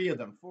 billion, 3 of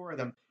them, 4 of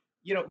them.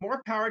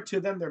 More power to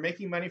them. They're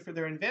making money for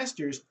their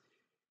investors,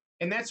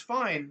 and that's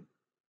fine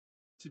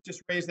to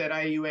just raise that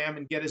IUM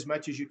and get as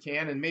much as you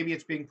can. And maybe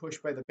it's being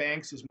pushed by the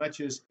banks as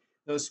much as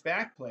those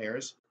SPAC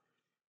players.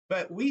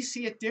 But we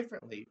see it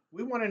differently.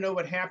 We want to know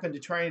what happened to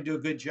try and do a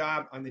good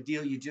job on the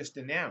deal you just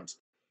announced.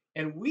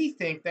 And we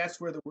think that's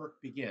where the work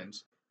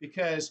begins.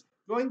 Because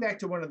going back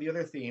to one of the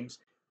other themes,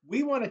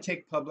 we want to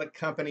take public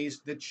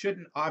companies that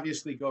shouldn't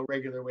obviously go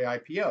regular way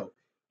IPO.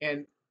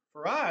 And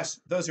for us,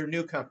 those are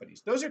new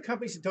companies. Those are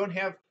companies that don't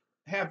have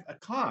a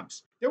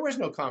comps. There was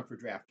no comp for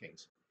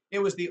DraftKings.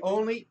 It was the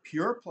only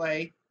pure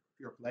play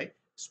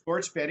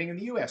sports betting in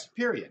the US,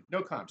 period.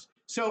 No comps.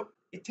 So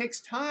it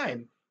takes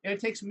time and it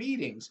takes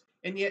meetings.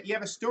 And yet you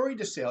have a story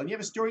to sell. And you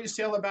have a story to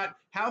sell about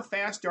how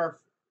fast are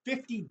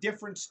 50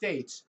 different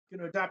states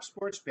going to adopt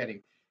sports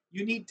betting.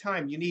 You need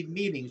time. You need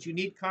meetings. You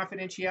need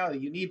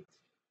confidentiality.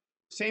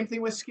 Same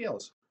thing with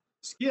Skillz.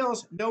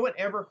 Skillz, no one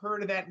ever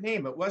heard of that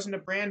name. It wasn't a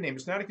brand name.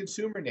 It's not a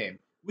consumer name.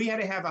 We had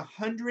to have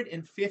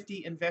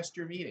 150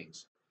 investor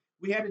meetings.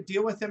 We had to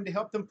deal with them to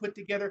help them put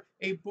together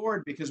a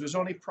board, because it was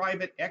only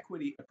private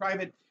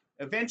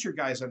venture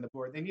guys on the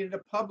board. They needed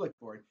a public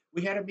board.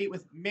 We had to meet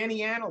with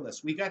many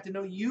analysts. We got to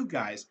know you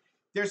guys.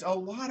 There's a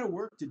lot of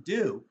work to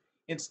do.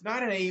 It's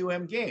not an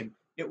AUM game.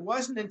 It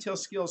wasn't until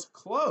Skillz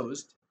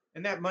closed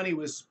and that money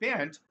was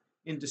spent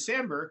in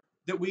December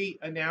that we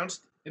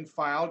announced and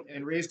filed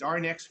and raised our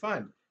next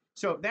fund.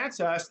 So that's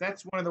us.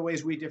 That's one of the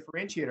ways we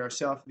differentiate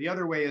ourselves. The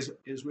other way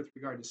is with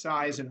regard to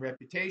size and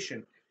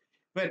reputation.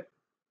 But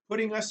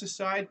putting us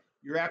aside,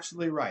 you're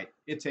absolutely right.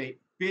 It's a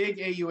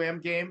big AUM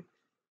game.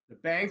 The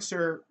banks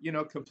are,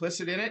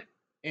 complicit in it,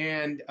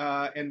 and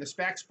the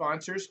SPAC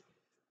sponsors,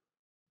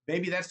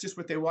 maybe that's just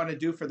what they want to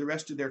do for the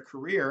rest of their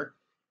career,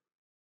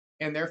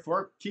 and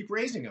therefore keep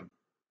raising them.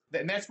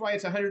 And that's why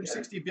it's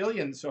 160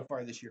 billion so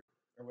far this year,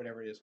 or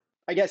whatever it is.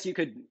 I guess you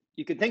could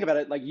think about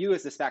it like, you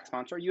as the SPAC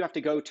sponsor, you have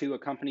to go to a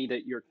company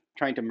that you're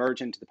trying to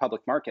merge into the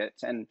public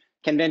markets and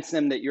convince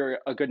them that you're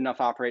a good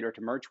enough operator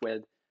to merge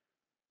with.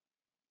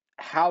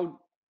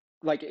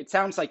 It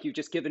sounds like you've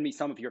just given me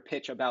some of your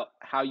pitch about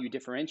how you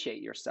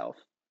differentiate yourself,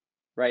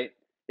 right?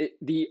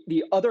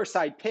 The other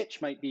side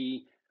pitch might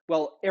be,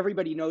 well,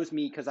 everybody knows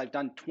me because I've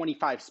done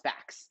 25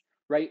 SPACs,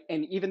 right?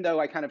 And even though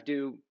I kind of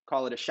do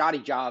call it a shoddy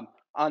job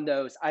on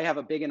those, I have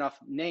a big enough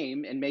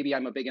name, and maybe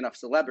I'm a big enough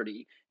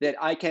celebrity that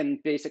I can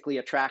basically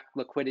attract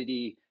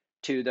liquidity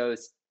to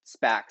those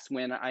SPACs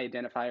when I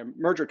identify a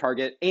merger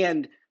target.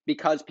 And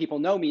because people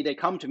know me, they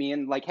come to me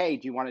and like, hey,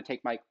 do you want to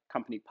take my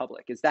company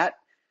public? Is that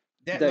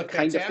the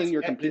kind of thing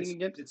you're competing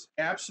against? It's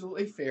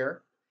absolutely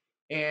fair.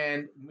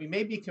 And we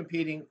may be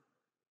competing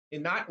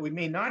we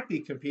may not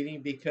be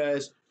competing,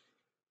 because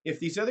if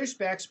these other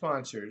SPAC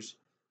sponsors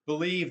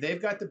believe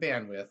they've got the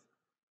bandwidth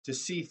to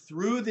see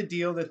through the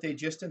deal that they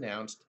just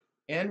announced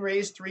and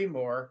raise 3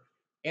 more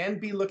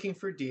and be looking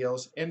for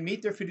deals and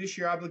meet their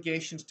fiduciary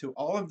obligations to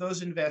all of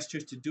those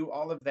investors to do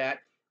all of that,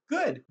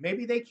 good.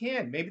 Maybe they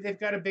can. Maybe they've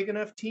got a big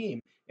enough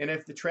team. And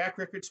if the track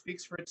record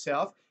speaks for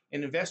itself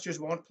and investors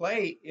won't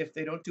play if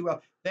they don't do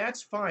well,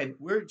 that's fine.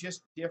 We're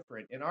just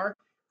different. And our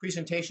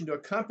presentation to a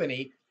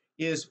company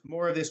is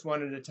more of this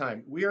one at a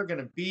time. We are going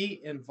to be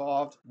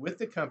involved with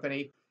the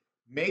company,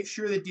 make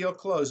sure the deal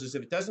closes.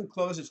 If it doesn't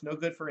close, it's no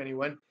good for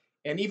anyone.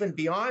 And even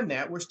beyond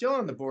that, we're still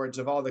on the boards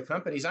of all the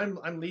companies. I'm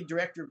lead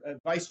director,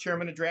 vice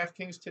chairman of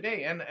DraftKings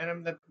today, and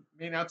I'm the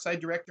main outside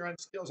director on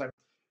Skillz. I'm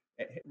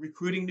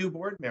recruiting new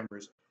board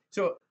members.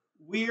 So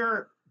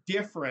we're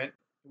different.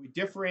 We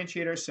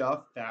differentiate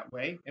ourselves that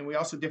way, and we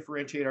also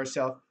differentiate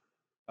ourselves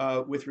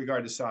with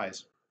regard to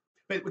size.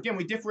 But again,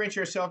 we differentiate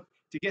ourselves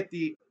to get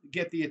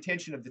the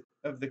attention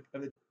of the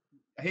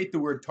I hate the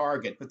word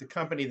target, but the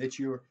company that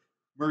you're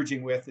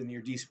merging with and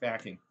you're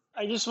de-SPACing.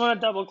 I just want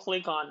to double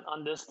click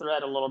on this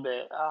thread a little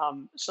bit.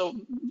 So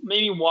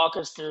maybe walk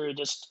us through,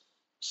 just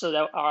so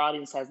that our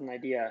audience has an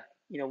idea.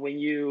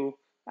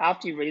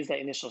 After you raise that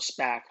initial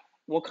SPAC,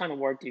 what kind of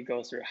work do you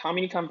go through? How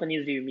many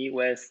companies do you meet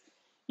with?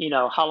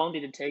 How long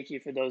did it take you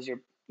for those your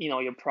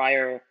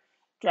prior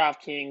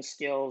DraftKings,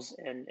 Skillz,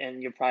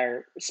 and your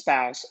prior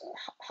SPACs?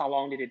 How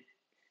long did it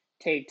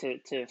take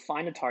to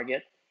find a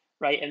target,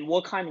 right? And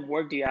what kind of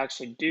work do you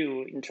actually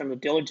do in terms of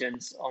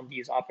diligence on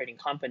these operating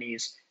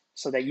companies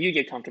so that you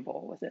get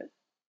comfortable with it?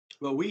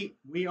 Well,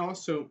 we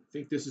also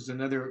think this is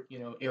another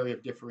area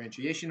of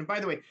differentiation. And by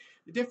the way,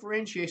 the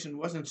differentiation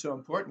wasn't so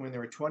important when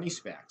there were 20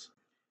 SPACs.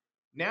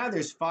 Now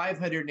there's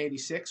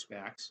 586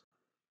 SPACs.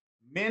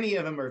 Many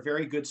of them are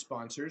very good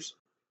sponsors.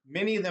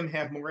 Many of them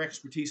have more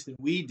expertise than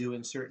we do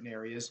in certain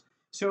areas.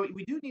 So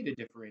we do need to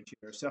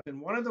differentiate ourselves.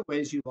 And one of the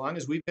ways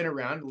is we've been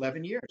around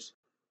 11 years.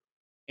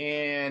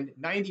 And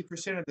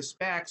 90% of the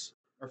SPACs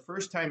are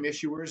first-time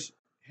issuers,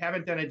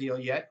 haven't done a deal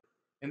yet.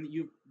 And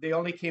they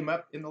only came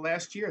up in the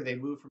last year. They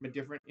moved from a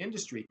different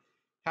industry.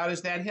 How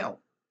does that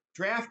help?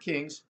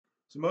 DraftKings is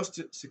the most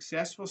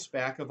successful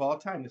SPAC of all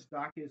time. The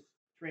stock is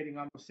trading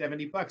almost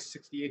 $70,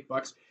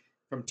 $68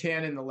 from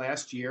 10 in the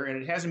last year.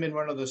 And it hasn't been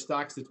one of those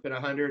stocks that's been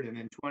 100 and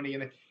then 20.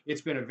 And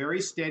it's been a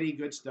very steady,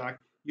 good stock.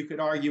 You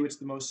could argue it's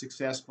the most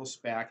successful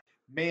SPAC,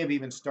 may have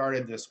even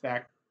started the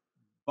SPAC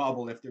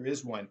bubble if there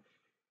is one.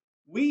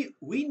 We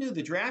knew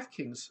the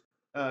DraftKings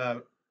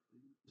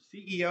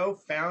CEO,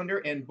 founder,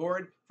 and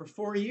board for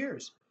 4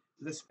 years.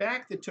 The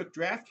SPAC that took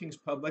DraftKings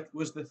public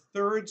was the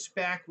third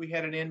SPAC we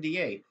had an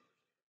NDA.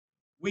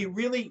 We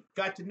really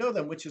got to know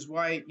them, which is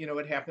why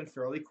it happened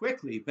fairly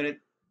quickly. But it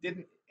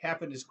didn't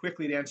happen as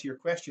quickly, to answer your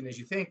question, as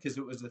you think, because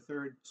it was the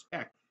third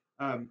SPAC.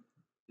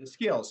 The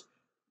Skillz.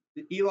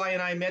 Eli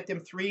and I met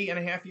them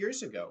 3.5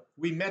 years ago.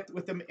 We met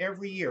with them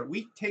every year.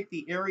 We take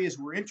the areas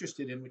we're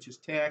interested in, which is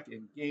tech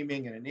and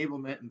gaming and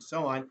enablement and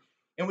so on,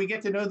 and we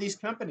get to know these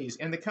companies.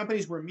 And the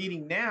companies we're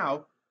meeting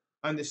now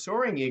on the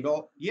Soaring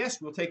Eagle,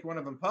 yes, we'll take one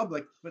of them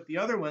public, but the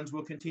other ones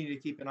we'll continue to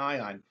keep an eye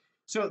on.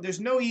 So there's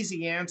no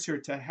easy answer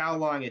to how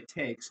long it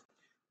takes,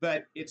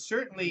 but it's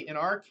certainly, in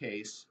our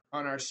case,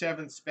 on our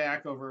 7th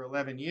SPAC over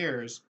 11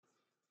 years,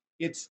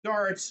 it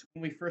starts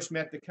when we first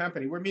met the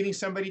company. We're meeting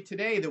somebody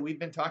today that we've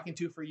been talking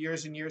to for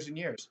years and years and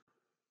years.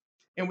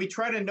 And we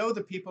try to know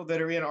the people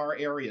that are in our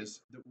areas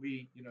that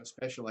we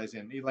specialize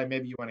in. Eli,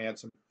 maybe you want to add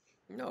some.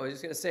 No, I was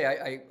just going to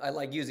say, I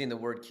like using the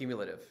word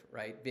cumulative,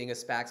 right? Being a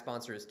SPAC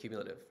sponsor is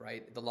cumulative,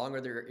 right? The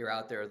longer you're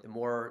out there, the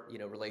more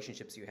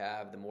relationships you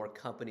have, the more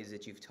companies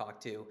that you've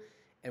talked to.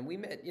 And we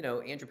met,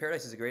 Andrew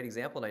Paradise is a great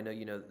example. And I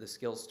know, the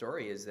Skillz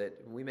story is that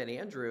when we met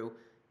Andrew,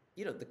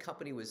 the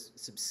company was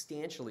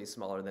substantially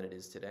smaller than it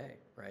is today,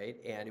 right?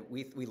 And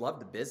we loved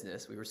the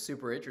business. We were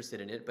super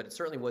interested in it, but it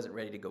certainly wasn't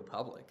ready to go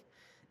public.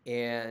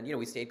 And,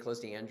 we stayed close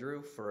to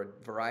Andrew for a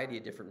variety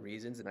of different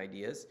reasons and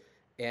ideas.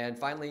 And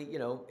finally,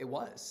 it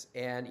was.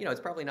 And,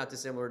 it's probably not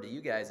dissimilar to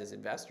you guys as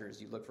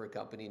investors. You look for a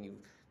company and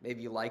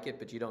maybe you like it,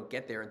 but you don't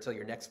get there until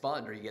your next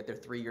fund, or you get there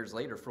 3 years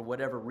later. For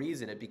whatever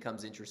reason, it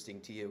becomes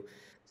interesting to you.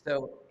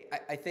 So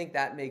I think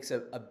that makes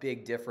a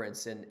big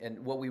difference.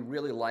 And what we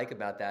really like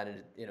about that,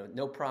 and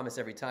no promise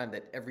every time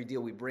that every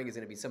deal we bring is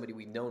going to be somebody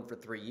we've known for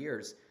 3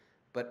 years.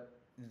 But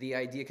the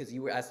idea, because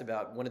you were asked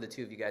about, one of the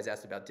two of you guys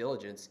asked about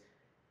diligence,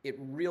 it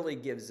really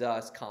gives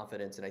us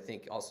confidence, and I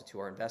think also to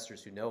our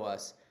investors who know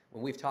us,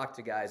 when we've talked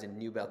to guys and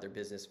knew about their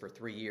business for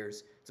 3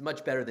 years, it's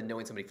much better than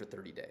knowing somebody for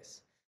 30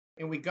 days.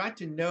 And we got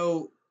to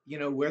know,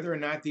 whether or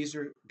not these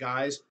are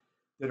guys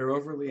that are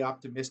overly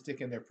optimistic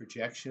in their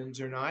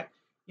projections or not.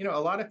 A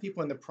lot of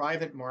people in the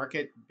private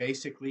market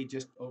basically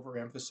just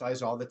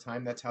overemphasize all the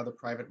time. That's how the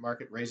private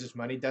market raises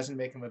money. Doesn't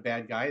make him a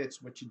bad guy.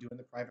 It's what you do in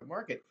the private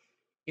market.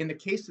 In the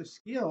case of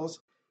Skillz,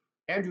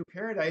 Andrew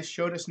Paradise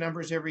showed us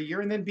numbers every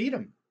year and then beat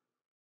them.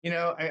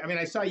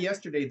 I saw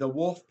yesterday the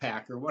Wolf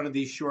Pack, or one of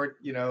these short,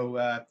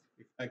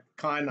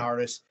 con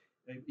artists,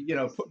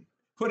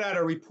 put out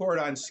a report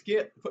on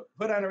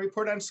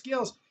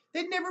Skillz.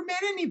 They'd never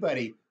met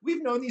anybody.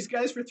 We've known these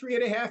guys for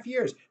 3.5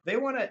 years. They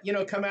want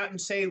to, come out and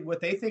say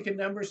what they think of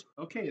numbers.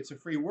 Okay, it's a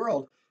free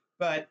world.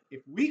 But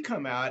if we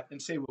come out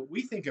and say what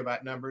we think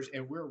about numbers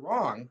and we're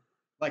wrong,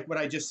 like what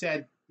I just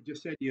said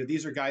to you,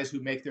 these are guys who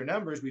make their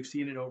numbers. We've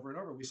seen it over and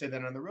over. We said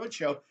that on the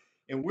roadshow,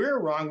 and we're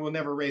wrong, we'll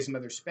never raise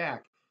another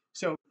SPAC.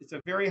 So it's a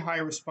very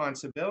high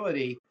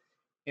responsibility.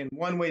 And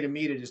one way to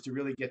meet it is to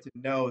really get to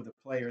know the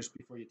players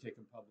before you take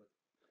them public.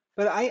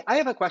 But I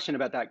have a question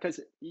about that, because,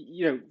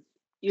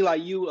 Eli,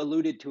 you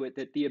alluded to it,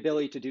 that the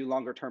ability to do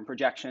longer term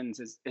projections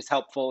is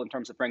helpful in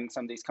terms of bringing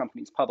some of these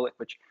companies public,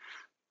 which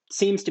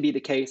seems to be the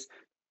case.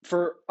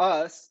 For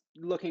us,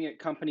 looking at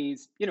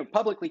companies,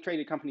 publicly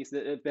traded companies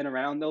that have been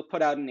around, they'll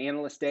put out an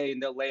analyst day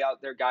and they'll lay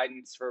out their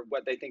guidance for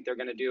what they think they're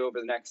going to do over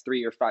the next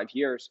 3 or 5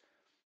 years.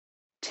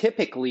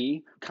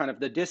 Typically, kind of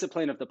the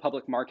discipline of the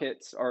public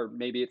markets, or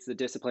maybe it's the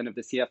discipline of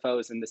the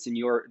CFOs and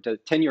the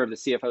tenure of the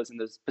CFOs in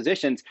those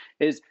positions,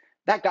 is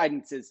that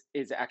guidance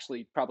is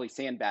actually probably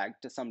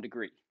sandbagged to some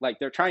degree. Like,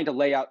 they're trying to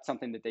lay out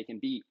something that they can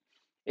beat.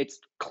 It's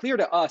clear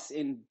to us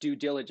in due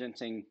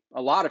diligencing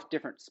a lot of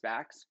different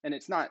SPACs, and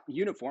it's not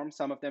uniform.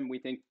 Some of them we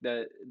think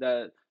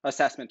the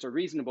assessments are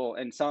reasonable,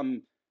 and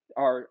some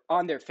are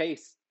on their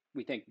face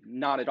we think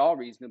not at all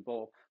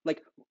reasonable.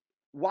 Like,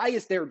 why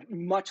is there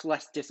much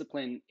less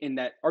discipline in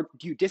that? Or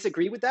do you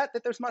disagree with that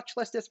there's much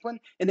less discipline?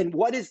 And then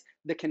what is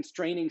the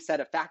constraining set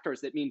of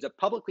factors that means a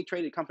publicly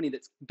traded company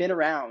that's been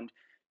around,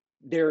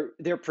 their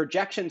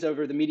projections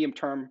over the medium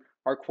term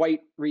are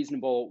quite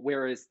reasonable,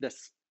 whereas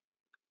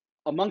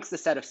amongst the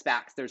set of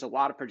SPACs, there's a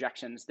lot of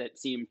projections that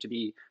seem to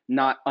be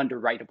not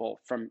underwritable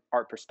from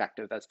our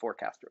perspective as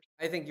forecasters?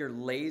 I think you're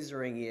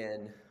lasering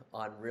in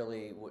on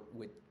really what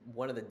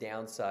one of the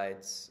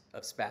downsides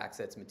of SPACs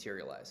that's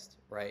materialized,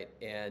 right?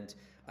 And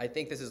I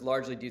think this is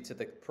largely due to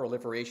the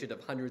proliferation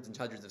of hundreds and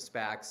hundreds of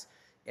SPACs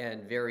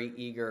and very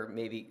eager,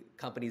 maybe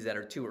companies that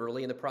are too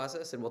early in the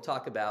process. And we'll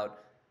talk about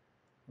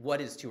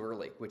what is too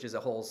early, which is a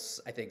whole,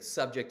 I think,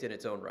 subject in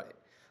its own right.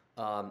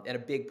 And a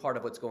big part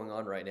of what's going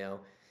on right now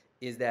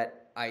is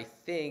that I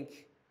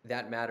think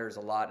that matters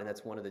a lot, and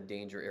that's one of the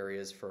danger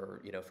areas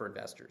for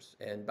investors.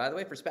 And by the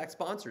way, for SPAC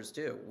sponsors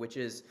too, which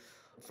is,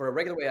 for a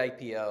regular way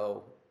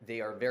IPO, they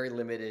are very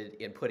limited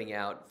in putting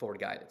out forward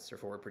guidance or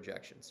forward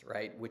projections,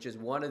 right? Which is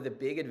one of the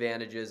big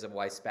advantages of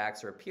why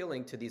SPACs are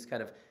appealing to these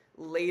kind of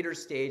later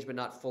stage but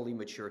not fully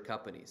mature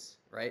companies,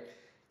 right?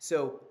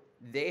 So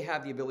they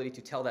have the ability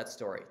to tell that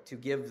story, to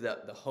give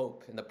the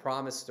hope and the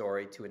promise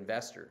story to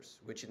investors,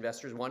 which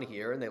investors want to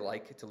hear and they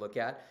like to look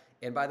at.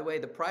 And by the way,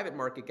 the private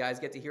market guys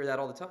get to hear that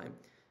all the time.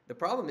 The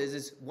problem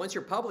is once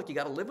you're public, you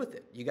got to live with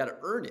it. You got to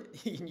earn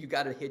it. You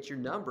got to hit your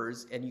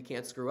numbers, and you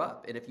can't screw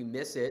up. And if you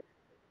miss it,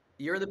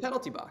 you're in the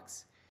penalty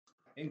box.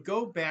 And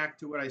go back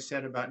to what I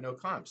said about no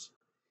comps.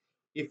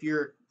 If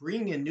you're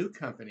bringing a new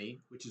company,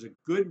 which is a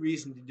good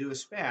reason to do a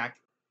SPAC,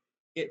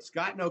 it's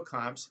got no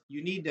comps.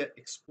 You need to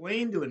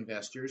explain to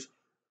investors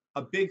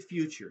a big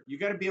future. You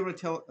got to be able to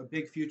tell a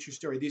big future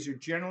story. These are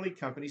generally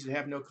companies that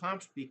have no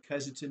comps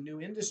because it's a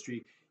new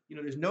industry.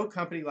 There's no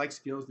company like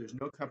Skillz. There's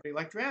no company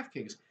like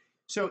DraftKings.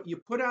 So you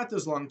put out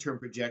those long-term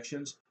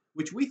projections,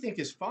 which we think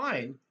is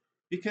fine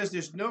because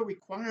there's no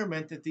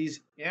requirement that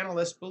these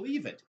analysts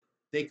believe it.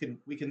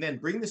 We can then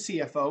bring the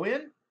CFO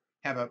in,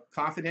 have a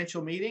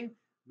confidential meeting.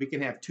 We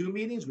can have 2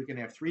 meetings. We can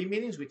have 3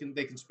 meetings.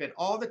 They can spend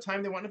all the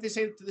time they want. If they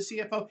say to the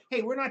CFO,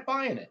 hey, we're not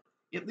buying it,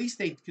 at least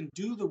they can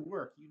do the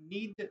work. You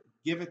need to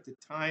give it the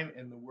time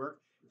and the work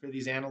for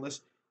these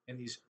analysts and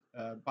these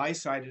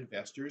buy-side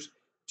investors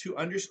to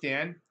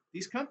understand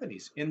these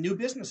companies in new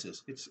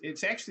businesses.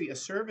 It's actually a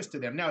service to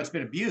them. Now, it's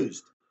been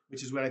abused,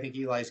 which is what I think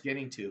Eli's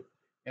getting to.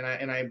 And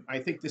I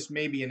think this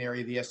may be an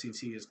area the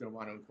SEC is going to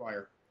want to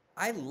inquire.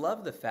 I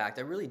love the fact,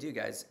 I really do,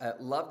 guys,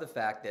 love the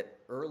fact that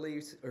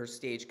earlier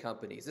stage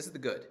companies, this is the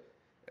good,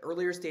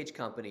 earlier stage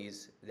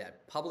companies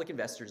that public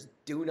investors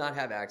do not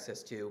have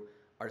access to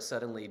are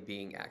suddenly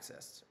being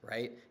accessed,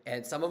 right?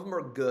 And some of them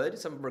are good,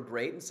 some of them are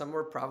great, and some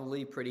are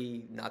probably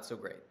pretty not so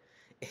great.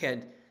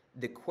 And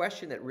the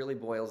question that really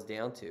boils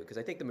down to, because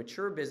I think the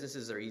mature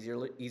businesses are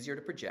easier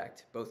to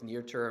project, both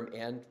near term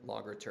and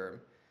longer term.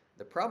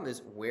 The problem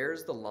is,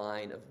 where's the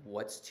line of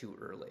what's too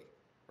early,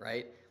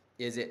 right?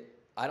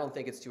 I don't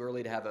think it's too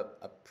early to have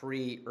a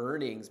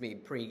pre-earnings, maybe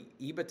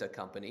pre-EBITDA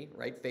company,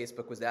 right?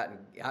 Facebook was that,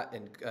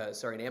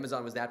 and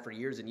Amazon was that for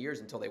years and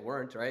years until they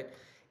weren't, right?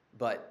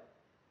 But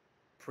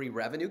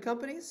pre-revenue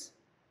companies?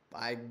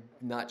 I'm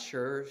not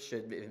sure,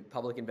 should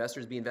public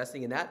investors be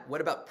investing in that?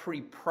 What about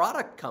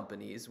pre-product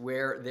companies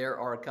where there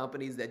are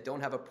companies that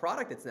don't have a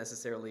product that's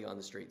necessarily on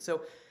the street?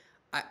 So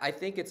I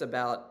think it's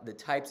about the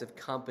types of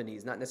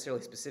companies, not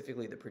necessarily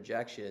specifically the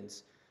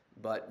projections,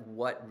 but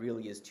what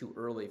really is too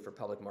early for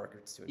public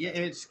markets to invest.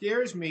 Yeah, and it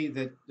scares me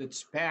that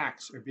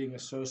SPACs are being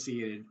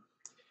associated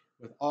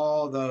with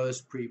all those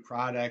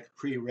pre-product,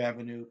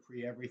 pre-revenue,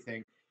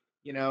 pre-everything.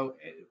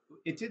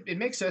 It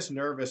makes us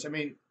nervous. I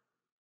mean,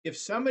 if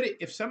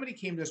somebody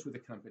came to us with a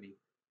company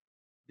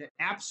that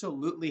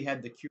absolutely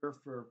had the cure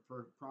for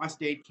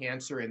prostate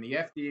cancer and the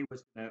FDA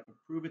was going to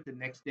approve it the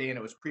next day and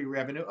it was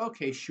pre-revenue,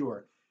 okay,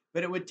 sure.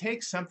 But it would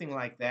take something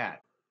like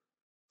that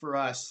for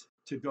us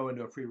to go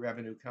into a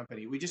pre-revenue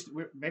company.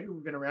 Maybe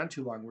we've been around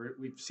too long.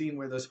 We've seen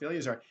where those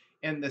failures are.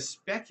 And the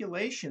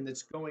speculation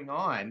that's going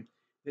on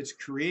that's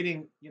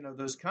creating,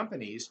 those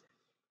companies,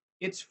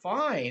 it's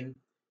fine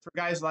for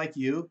guys like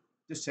you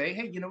to say,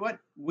 hey, you know what?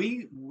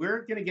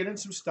 We're going to get in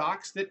some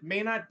stocks that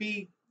may not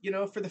be,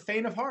 for the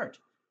faint of heart,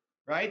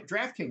 right?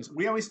 DraftKings,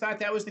 we always thought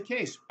that was the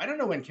case. I don't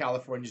know when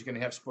California's going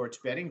to have sports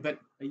betting, but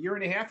a year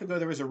and a half ago,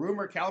 there was a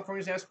rumor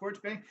California's have sports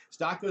betting.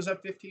 Stock goes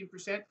up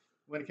 15%.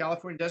 When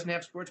California doesn't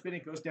have sports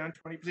betting, it goes down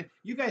 20%.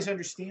 You guys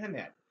understand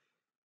that.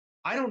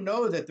 I don't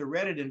know that the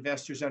Reddit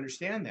investors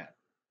understand that.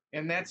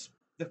 And that's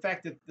the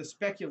fact that the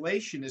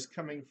speculation is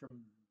coming from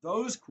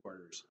those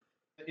quarters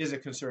is a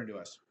concern to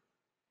us.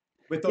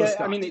 With those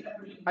stocks. I mean,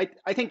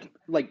 I think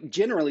like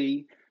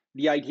generally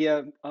the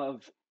idea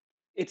of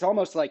it's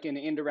almost like an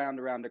end around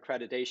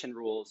accreditation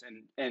rules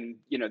and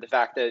the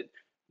fact that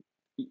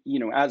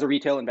as a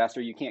retail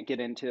investor you can't get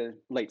into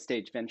late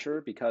stage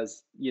venture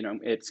because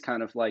it's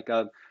kind of like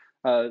a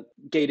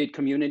gated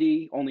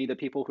community. Only the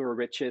people who are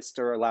richest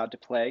are allowed to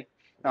play.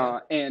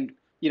 And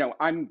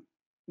I'm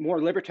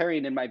more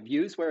libertarian in my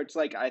views, where it's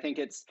like I think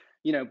it's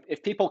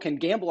if people can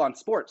gamble on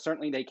sports,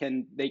 certainly they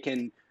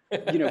can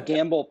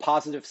gamble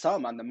positive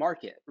sum on the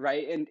market,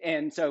 right?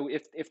 And so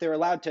if they're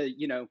allowed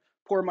to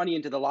pour money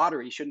into the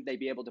lottery, shouldn't they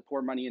be able to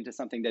pour money into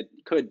something that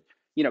could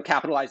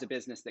capitalize a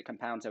business that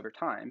compounds over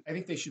time? I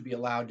think they should be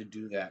allowed to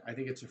do that. I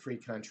think it's a free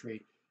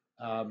country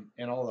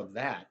and all of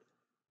that,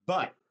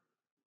 but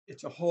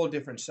it's a whole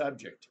different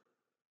subject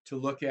to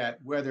look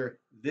at whether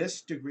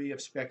this degree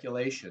of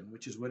speculation,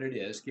 which is what it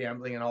is,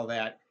 gambling and all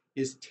that,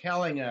 is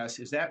telling us,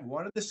 is that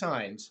one of the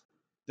signs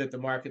that the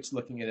market's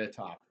looking at a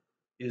top?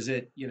 Is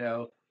it,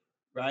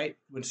 right?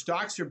 When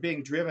stocks are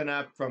being driven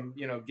up from,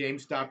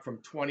 GameStop from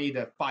 20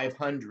 to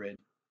 500,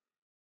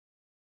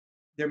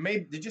 there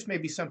just may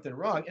be something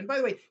wrong. And by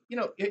the way,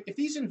 if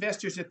these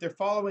investors, if they're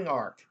following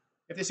ARK,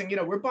 if they're saying,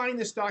 we're buying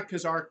this stock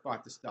because ARK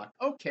bought the stock,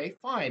 okay,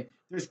 fine.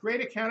 There's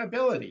great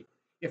accountability.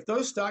 If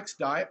those stocks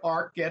die,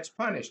 ARK gets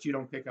punished. You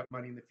don't pick up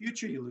money in the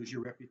future. You lose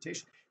your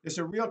reputation. There's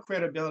a real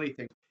credibility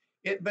thing.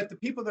 But the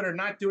people that are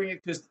not doing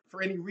it because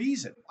for any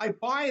reason, I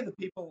buy the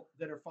people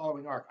that are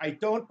following ARK. I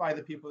don't buy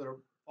the people that are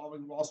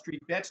following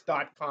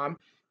WallStreetBets.com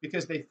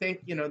because they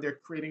think, they're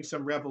creating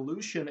some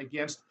revolution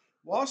against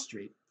Wall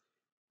Street.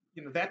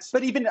 That's.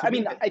 But even,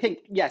 I think,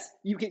 yes,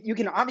 you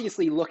can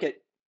obviously look at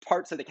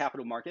parts of the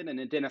capital market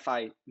and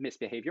identify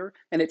misbehavior,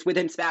 and it's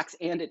within SPACs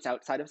and it's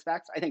outside of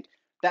SPACs. I think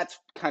that's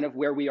kind of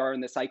where we are in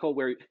the cycle,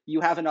 where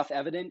you have enough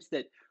evidence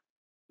that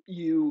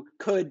you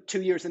could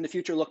 2 years in the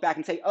future look back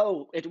and say,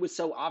 oh, it was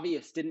so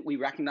obvious. Didn't we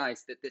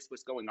recognize that this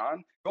was going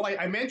on? Well,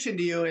 I mentioned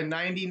to you in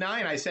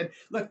 99, I said,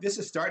 look, this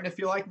is starting to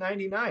feel like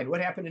 99.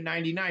 What happened in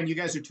 99? You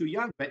guys are too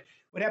young, but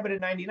what happened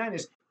in 99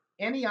 is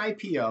any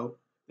IPO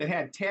that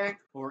had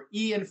tech or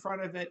E in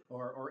front of it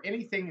or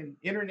anything in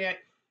internet,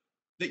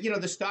 that,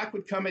 the stock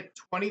would come at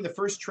 20, the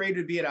first trade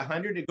would be at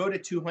 100, to go to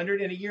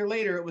 200, and a year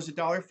later it was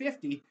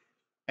 $1.50.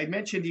 I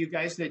mentioned to you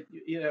guys that,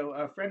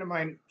 a friend of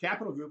mine,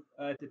 Capital Group,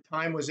 at the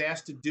time was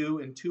asked to do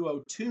in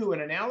 2002 an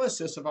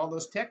analysis of all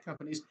those tech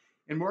companies.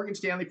 And Morgan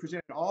Stanley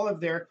presented all of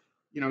their,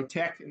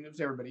 tech, and it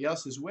was everybody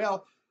else as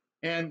well.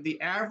 And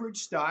the average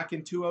stock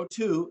in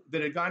 2002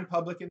 that had gone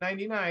public in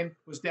 99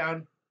 was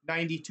down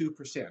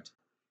 92%.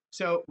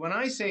 So when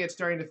I say it's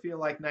starting to feel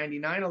like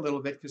 99 a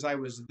little bit, because I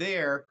was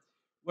there,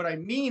 what I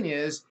mean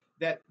is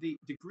that the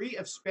degree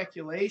of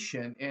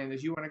speculation, and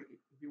as you want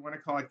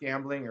to call it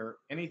gambling or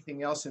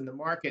anything else in the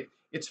market,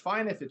 it's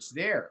fine if it's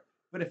there.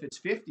 But if it's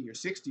 50 or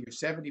 60 or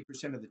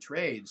 70% of the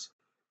trades,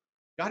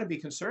 got to be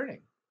concerning.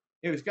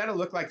 It's got to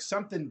look like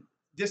something's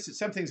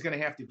going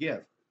to have to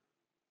give.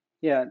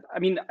 Yeah,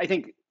 I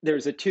think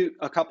there's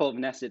a couple of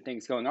nested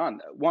things going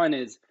on. One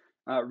is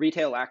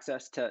retail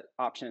access to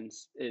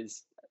options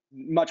is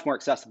much more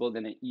accessible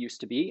than it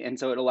used to be. And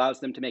so it allows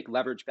them to make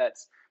leverage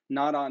bets,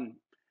 not on,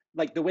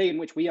 like the way in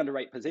which we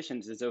underwrite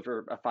positions is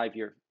over a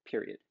 5-year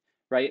period.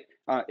 Right?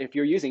 If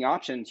you're using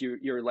options,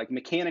 you're like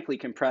mechanically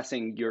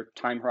compressing your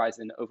time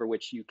horizon over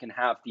which you can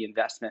have the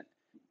investment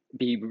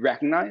be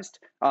recognized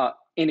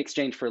in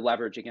exchange for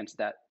leverage against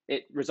that.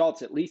 It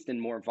results at least in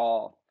more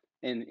vol.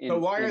 So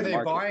why are they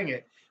buying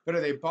it? But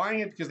are they buying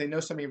it because they know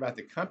something about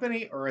the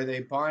company, or are they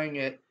buying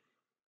it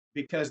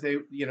because they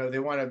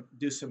want to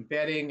do some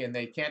betting and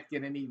they can't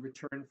get any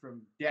return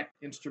from debt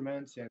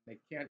instruments and they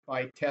can't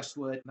buy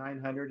Tesla at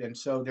 900, and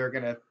so they're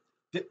gonna.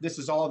 This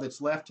is all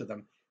that's left to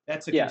them.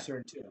 That's a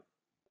concern too.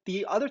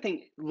 The other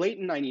thing, late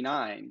in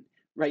 99,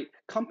 right,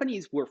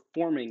 companies were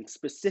forming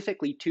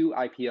specifically to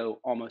IPO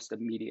almost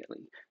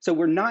immediately. So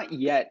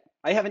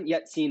I haven't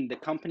yet seen the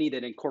company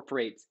that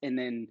incorporates and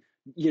then,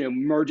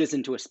 merges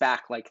into a SPAC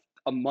like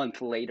a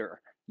month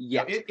later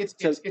yet. No,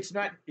 it's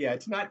not,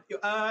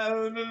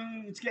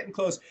 it's getting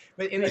close.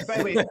 But by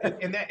the way,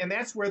 and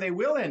that's where they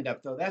will end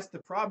up, though. That's the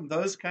problem.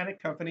 Those kind of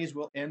companies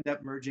will end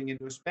up merging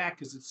into a SPAC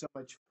because it's so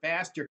much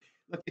faster.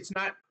 Look,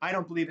 I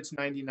don't believe it's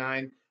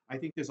 99. I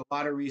think there's a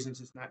lot of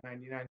reasons it's not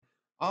 99.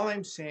 All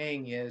I'm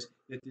saying is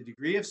that the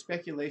degree of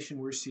speculation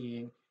we're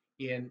seeing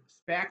in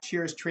SPAC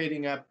shares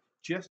trading up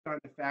just on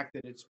the fact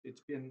that it's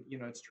been,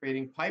 it's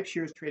trading, pipe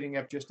shares trading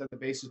up just on the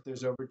basis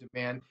there's over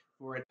demand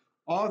for it.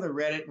 All the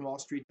Reddit and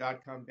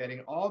WallStreet.com betting,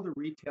 all the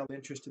retail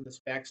interest in the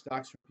SPAC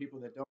stocks from people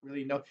that don't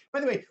really know.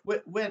 By the way,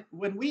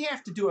 when we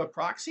have to do a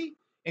proxy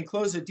and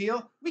close a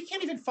deal, we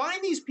can't even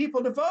find these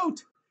people to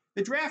vote.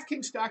 The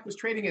DraftKings stock was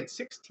trading at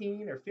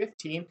 16 or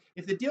 15.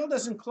 If the deal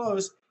doesn't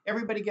close,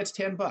 everybody gets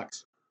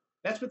 $10.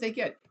 That's what they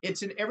get.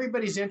 It's in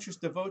everybody's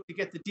interest to vote to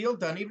get the deal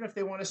done, even if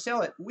they want to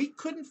sell it. We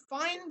couldn't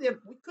find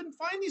them. We couldn't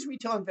find these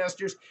retail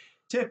investors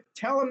to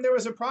tell them there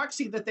was a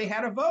proxy that they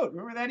had a vote.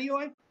 Remember that,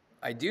 Eli?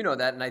 I do know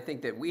that, and I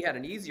think that we had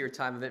an easier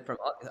time of it from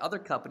other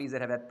companies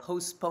that have had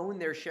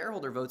postponed their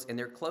shareholder votes and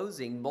they're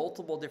closing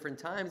multiple different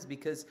times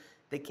because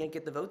they can't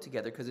get the vote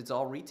together because it's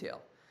all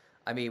retail.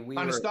 I mean, we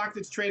on were a stock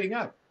that's trading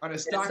up, on a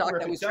stock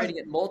that was trading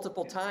at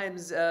multiple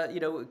times,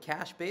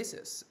 cash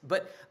basis.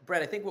 But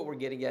Brett, I think what we're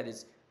getting at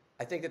is,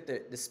 I think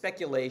that the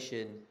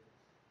speculation,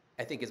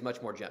 I think, is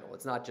much more general.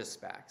 It's not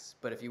just SPACs.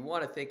 But if you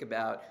want to think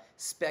about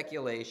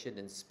speculation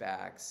and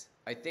SPACs,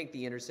 I think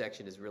the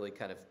intersection is really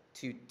kind of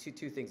two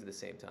things at the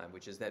same time,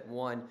 which is that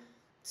one,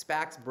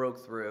 SPACs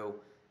broke through.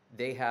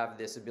 They have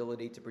this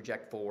ability to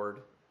project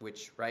forward,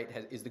 which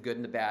is the good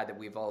and the bad that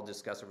we've all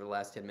discussed over the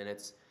last 10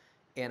 minutes.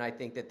 And I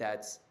think that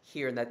that's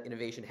here, and that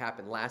innovation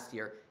happened last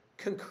year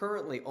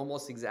concurrently,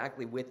 almost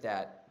exactly with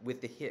that,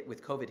 with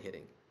COVID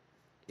hitting,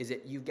 is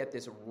that you get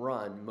this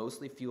run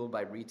mostly fueled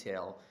by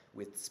retail,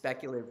 with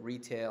speculative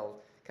retail,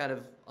 kind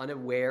of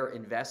unaware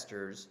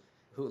investors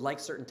who like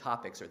certain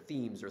topics or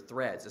themes or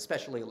threads,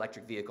 especially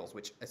electric vehicles,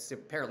 which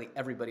apparently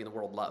everybody in the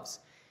world loves.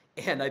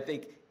 And I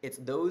think it's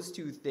those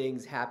two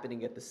things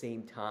happening at the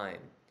same time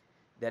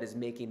that is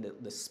making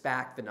the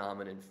SPAC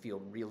phenomenon feel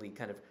really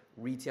kind of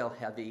retail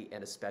heavy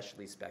and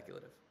especially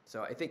speculative.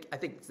 So I think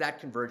it's that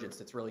convergence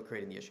that's really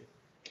creating the issue.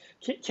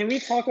 Can we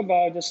talk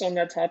about, just on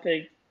that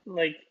topic,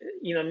 like,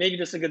 maybe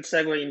just a good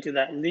segue into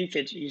that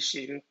leakage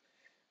issue?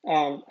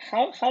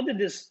 How did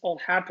this all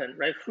happen,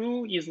 right?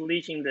 Who is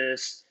leaking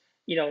this?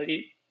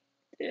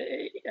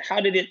 How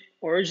did it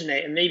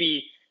originate? And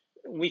maybe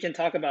we can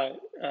talk about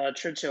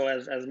Churchill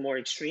as a more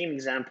extreme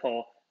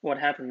example, what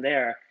happened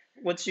there.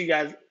 What's you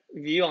guys'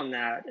 view on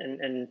that?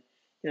 And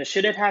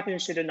should it happen?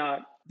 Should it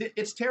not?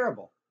 It's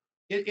terrible.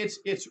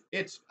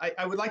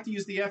 I would like to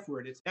use the F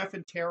word. It's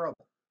effing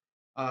terrible.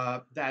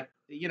 That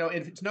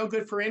it's no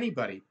good for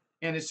anybody,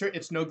 and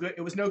it's no good.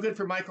 It was no good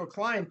for Michael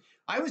Klein.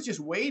 I was just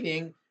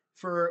waiting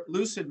for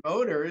Lucid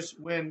Motors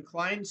when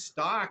Klein's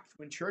stock,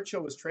 when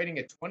Churchill was trading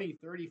at 20,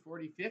 30,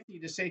 40, 50,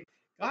 to say,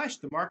 gosh,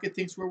 the market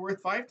thinks we're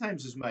worth 5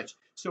 times as much.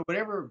 So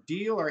whatever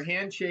deal or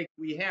handshake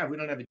we have, we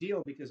don't have a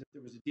deal, because if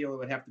there was a deal, it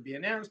would have to be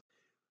announced.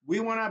 We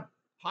want a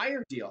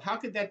higher deal. How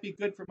could that be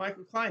good for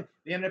Michael Klein?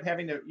 They ended up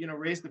having to,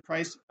 raise the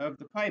price of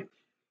the pipe.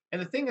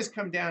 And the thing has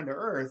come down to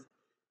earth.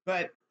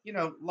 But,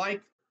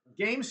 like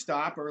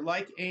GameStop or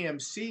like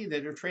AMC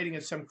that are trading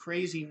at some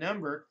crazy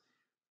number,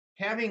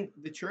 having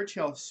the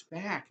Churchill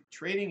SPAC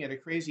trading at a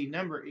crazy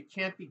number, it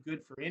can't be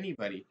good for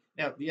anybody.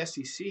 Now, the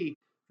SEC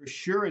for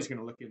sure is going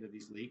to look into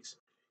these leaks.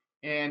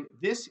 And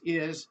this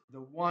is the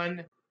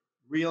one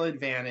real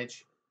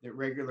advantage that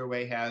Regular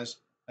Way has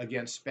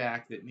against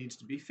SPAC that needs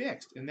to be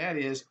fixed. And that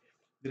is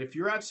that if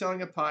you're out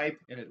selling a pipe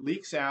and it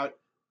leaks out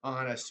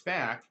on a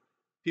SPAC,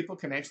 people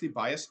can actually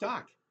buy a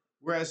stock.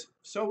 Whereas,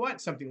 so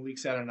what? Something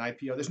leaks out on an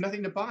IPO. There's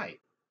nothing to buy.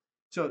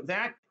 So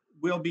that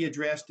will be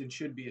addressed and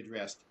should be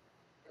addressed.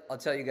 I'll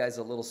tell you guys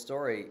a little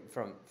story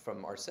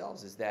from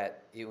ourselves, is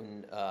that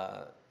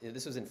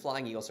this was in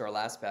Flying Eagle, so our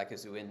last SPAC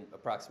is in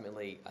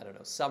approximately,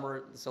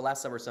 summer, so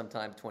last summer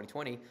sometime,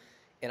 2020,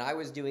 and I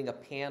was doing a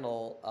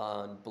panel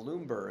on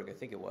Bloomberg, I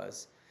think it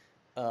was,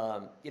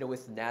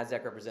 with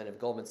NASDAQ representative,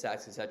 Goldman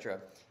Sachs, et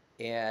cetera,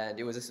 and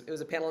it was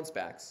a panel on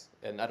SPACs,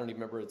 and I don't even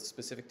remember the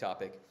specific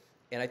topic,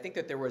 and I think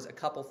that there was a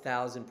couple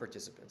thousand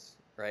participants.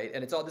 Right,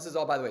 and this is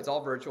all, by the way, it's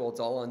all virtual, it's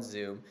all on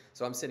Zoom.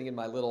 So I'm sitting in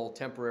my little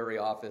temporary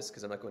office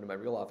because I'm not going to my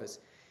real office,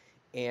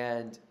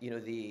 and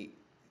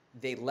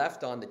they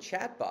left on the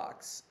chat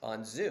box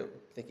on Zoom,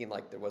 thinking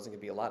like there wasn't going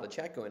to be a lot of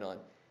chat going on.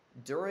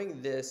 During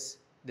this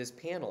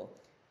panel,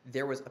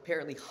 there was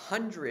apparently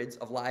hundreds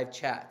of live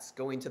chats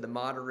going to the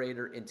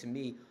moderator and to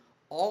me,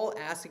 all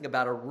asking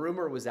about a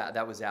rumor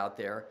that was out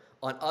there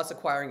on us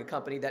acquiring a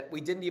company that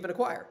we didn't even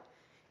acquire,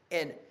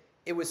 and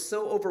it was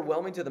so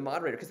overwhelming to the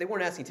moderator because they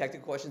weren't asking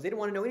technical questions. They didn't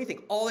want to know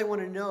anything. All they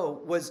wanted to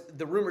know was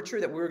the rumor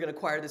true that we were going to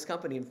acquire this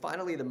company. And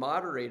finally, the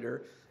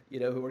moderator,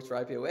 who works for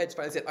IPO Edge,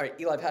 finally said, all right,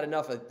 Eli, I've had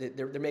enough.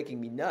 They're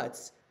making me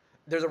nuts.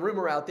 There's a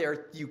rumor out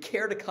there. Do you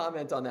care to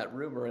comment on that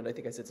rumor? And I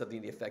think I said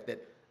something to the effect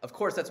that, of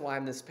course, that's why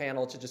I'm this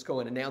panel, to just go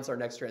and announce our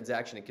next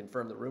transaction and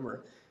confirm the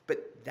rumor.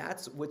 But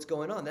that's what's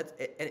going on.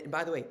 And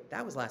by the way,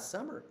 that was last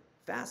summer.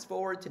 Fast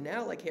forward to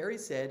now, like Harry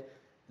said,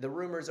 the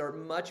rumors are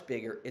much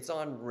bigger. It's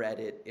on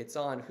Reddit. It's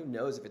on, who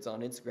knows if it's on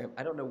Instagram.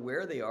 I don't know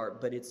where they are,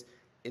 but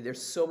there's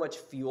so much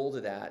fuel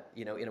to that,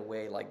 in a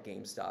way like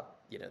GameStop,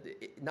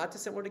 not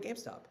dissimilar to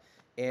GameStop.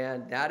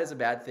 And that is a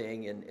bad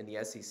thing, and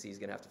the SEC is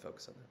going to have to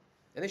focus on that.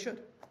 And they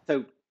should.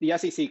 So the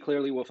SEC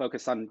clearly will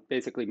focus on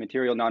basically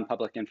material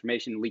non-public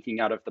information leaking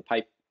out of the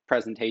pipe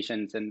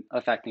presentations and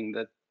affecting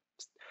the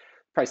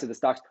price of the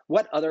stocks.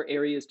 What other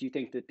areas do you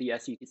think that the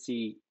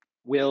SEC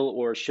will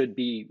or should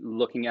be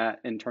looking at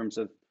in terms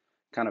of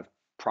kind of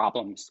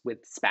problems with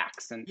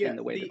SPACs and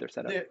the way that they're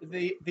set up?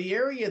 The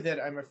area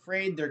that I'm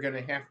afraid they're going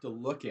to have to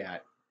look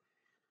at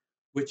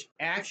which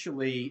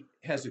actually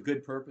has a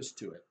good purpose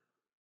to it,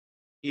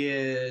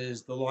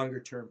 is the longer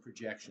term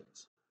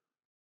projections,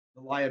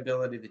 the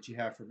liability that you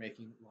have for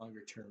making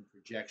longer term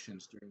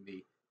projections during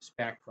the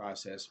SPAC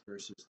process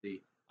versus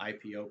the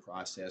IPO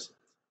process.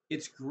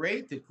 It's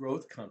great that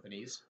growth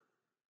companies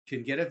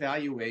can get a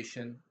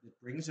valuation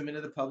that brings them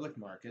into the public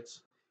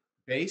markets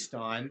based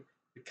on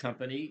the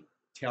company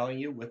telling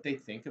you what they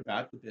think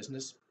about the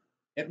business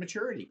at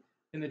maturity.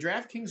 In the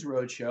DraftKings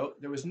Roadshow,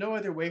 there was no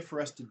other way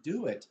for us to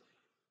do it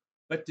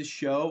but to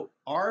show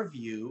our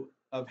view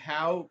of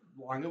how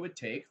long it would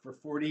take for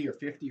 40 or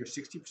 50 or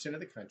 60% of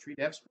the country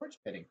to have sports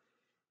betting.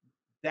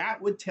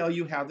 That would tell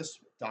you how the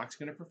stock's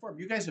going to perform.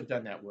 You guys have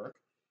done that work.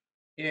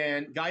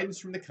 And guidance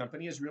from the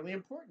company is really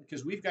important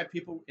because we've got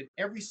people in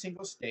every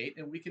single state,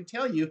 and we can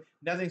tell you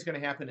nothing's going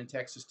to happen in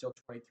Texas till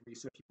 23.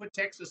 So if you put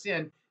Texas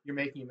in, you're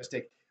making a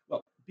mistake.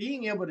 Well,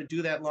 being able to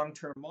do that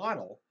long-term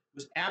model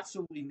was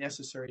absolutely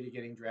necessary to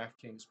getting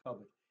DraftKings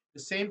public. The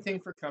same thing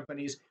for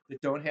companies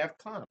that don't have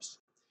comps.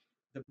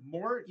 The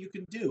more you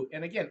can do,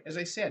 and again, as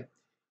I said,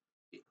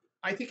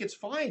 I think it's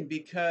fine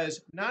because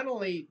not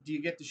only do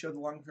you get to show the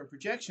long-term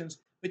projections,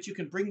 but you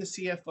can bring the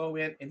CFO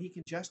in and he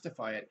can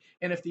justify it.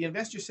 And if the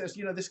investor says,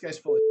 this guy's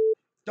full of shit,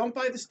 don't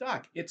buy the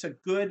stock. It's a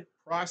good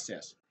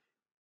process.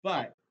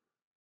 But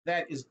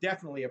that is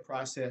definitely a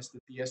process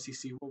that the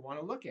SEC will want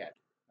to look at.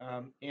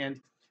 And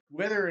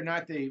whether or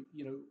not they,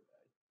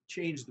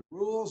 change the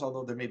rules,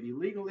 although there may be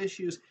legal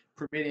issues,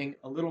 permitting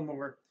a little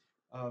more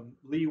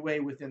leeway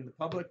within the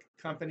public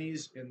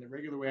companies and the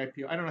regular way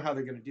IPO. I don't know how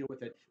they're going to deal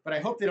with it, but I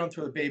hope they don't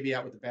throw the baby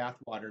out with the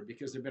bathwater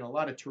because there have been a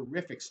lot of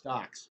terrific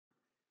stocks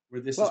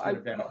where this has been a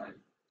benefit.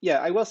 Yeah,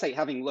 I will say,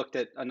 having looked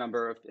at a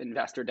number of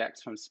investor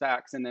decks from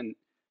SPACs and then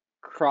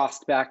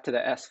crossed back to the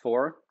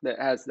S4 that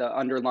has the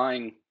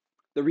underlying,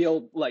 the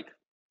real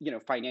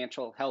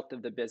financial health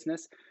of the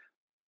business,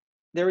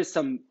 there is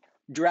some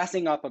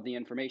dressing up of the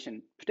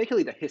information,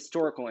 particularly the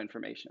historical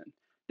information,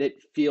 that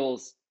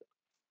feels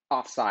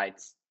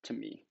offsides to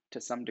me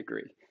to some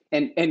degree.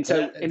 And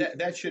so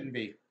that shouldn't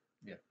be.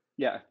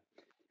 Yeah.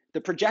 The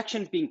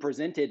projections being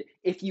presented,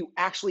 if you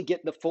actually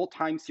get the full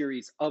time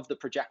series of the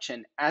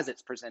projection as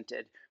it's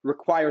presented,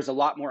 requires a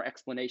lot more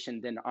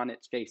explanation than on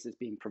its face is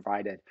being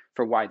provided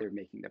for why they're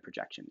making the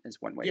projection,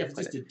 is one way to put it.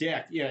 Yeah, just a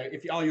deck. Yeah,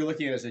 if all you're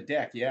looking at is a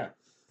deck, yeah.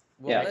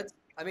 Well,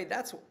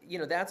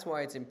 that's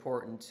why it's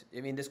important.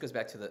 I mean, this goes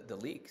back to the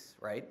leaks,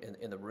 right?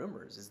 And the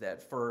rumors is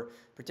that for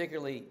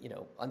particularly,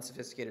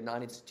 unsophisticated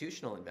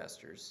non-institutional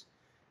investors,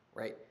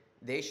 right?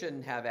 They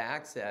shouldn't have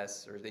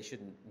access, or they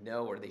shouldn't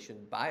know, or they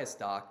shouldn't buy a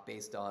stock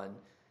based on,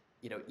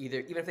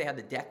 even if they have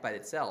the deck by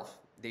itself,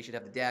 they should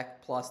have the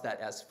deck plus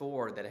that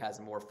S4 that has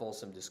a more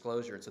fulsome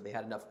disclosure. And so they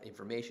had enough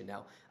information.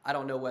 Now, I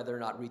don't know whether or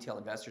not retail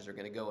investors are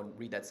going to go and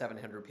read that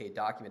 700-page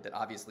document that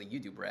obviously you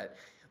do, Brett,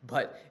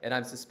 and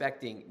I'm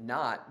suspecting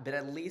not, but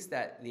at least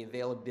that the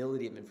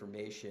availability of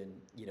information,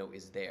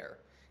 is there.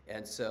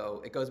 And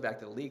so it goes back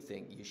to the leak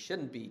thing. You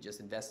shouldn't be just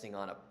investing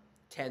on a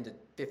 10 to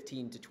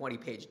 15 to 20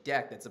 page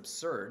deck. That's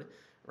absurd,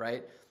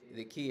 right?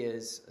 The key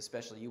is,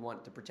 especially you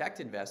want to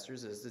protect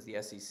investors, as does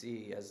the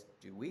SEC, as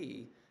do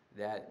we,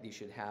 that you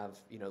should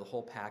have, the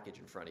whole package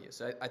in front of you.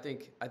 So I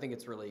think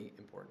it's really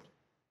important.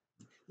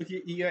 Look,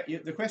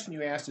 the question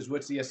you asked is,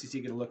 what's the SEC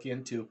going to look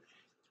into?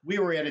 We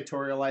were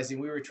editorializing.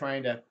 We were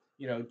trying to,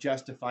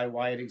 justify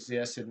why it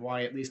exists and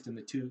why, at least in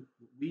the two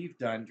we've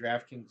done,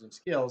 DraftKings and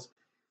Skillz,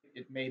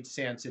 it made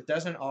sense. It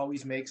doesn't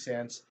always make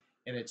sense.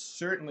 And it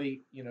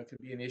certainly, could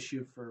be an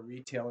issue for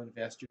retail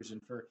investors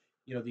and for,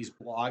 these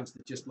blogs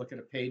that just look at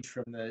a page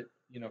from the,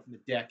 from the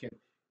deck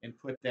and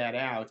put that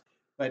out.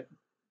 But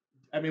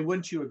I mean,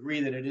 wouldn't you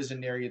agree that it is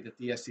an area that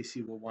the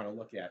SEC will want to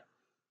look at?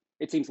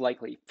 It seems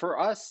likely. For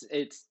us,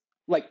 it's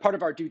like part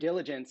of our due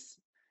diligence.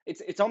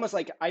 It's almost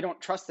like I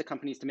don't trust the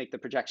companies to make the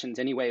projections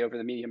anyway over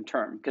the medium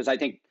term, because I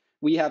think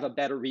we have a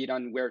better read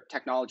on where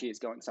technology is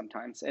going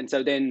sometimes. And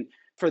so then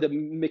for the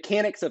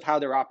mechanics of how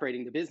they're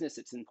operating the business,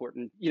 it's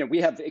important. We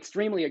have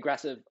extremely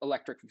aggressive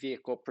electric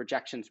vehicle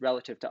projections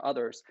relative to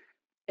others.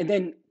 And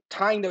then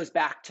tying those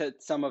back to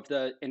some of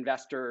the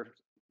investor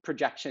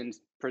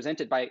projections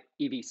presented by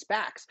EV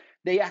SPACs,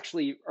 they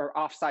actually are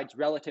offsides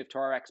relative to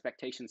our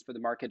expectations for the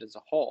market as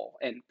a whole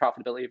and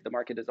profitability of the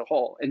market as a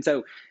whole. And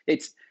so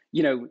it's,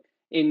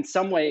 in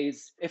some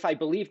ways, if I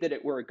believe that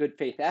it were a good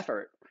faith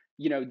effort,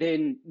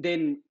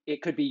 then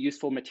it could be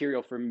useful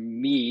material for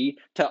me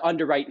to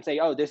underwrite and say,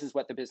 oh, this is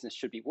what the business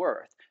should be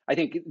worth. I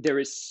think there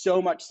is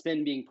so much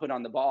spin being put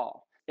on the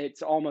ball.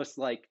 It's almost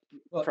like,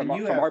 from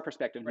our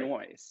perspective, right,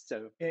 noise.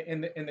 So,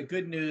 and the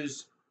good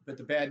news, but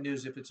the bad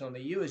news, if it's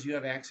only you, is you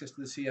have access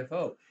to the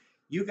CFO.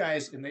 You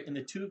guys, in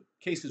the two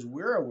cases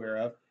we're aware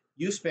of,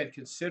 you spent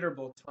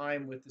considerable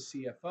time with the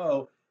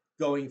CFO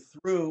going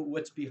through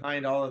what's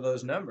behind all of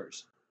those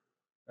numbers,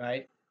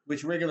 right?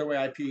 Which regular way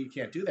IPO, you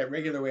can't do that.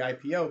 Regular way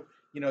IPO,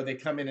 they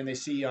come in and they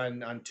see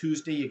on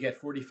Tuesday, you get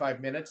 45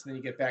 minutes, and then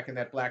you get back in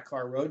that black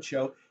car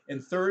roadshow.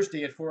 And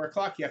Thursday at 4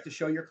 o'clock, you have to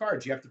show your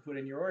cards. You have to put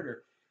in your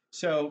order.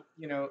 So,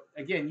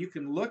 again, you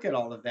can look at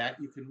all of that.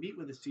 You can meet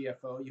with the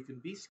CFO. You can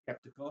be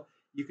skeptical.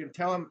 You can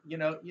tell them,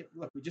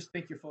 look, we just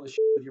think you're full of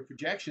shit with your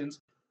projections,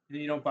 and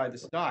then you don't buy the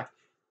stock.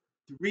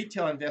 The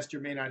retail investor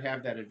may not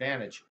have that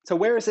advantage. So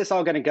where is this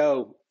all going to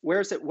go?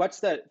 What's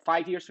the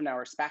 5 years from now?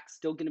 Are SPACs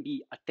still going to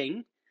be a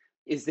thing?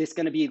 Is this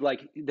going to be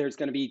like, there's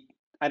going to be,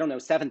 I don't know,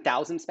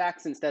 7,000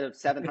 SPACs instead of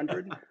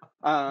 700?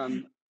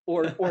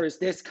 Or is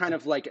this kind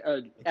of like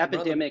an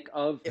epidemic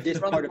of this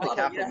part of the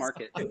capital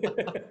market?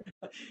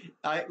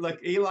 Look,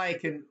 Eli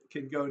can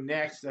go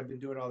next. I've been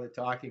doing all the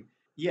talking.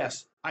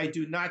 Yes, I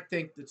do not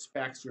think that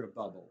SPACs are a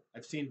bubble.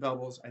 I've seen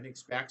bubbles. I think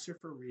SPACs are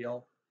for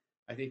real.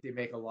 I think they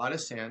make a lot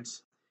of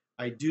sense.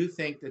 I do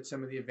think that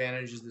some of the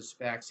advantages that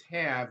SPACs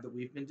have that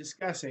we've been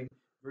discussing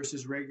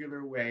versus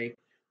regular way,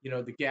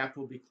 the gap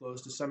will be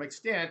closed to some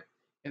extent.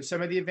 And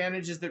some of the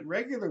advantages that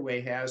regular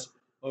way has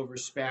over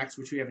SPACs,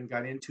 which we haven't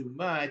got into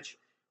much,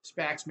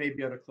 SPACs may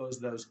be able to close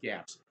those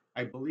gaps.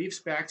 I believe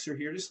SPACs are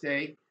here to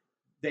stay.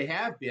 They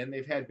have been.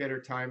 They've had better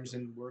times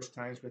and worse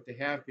times, but they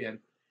have been.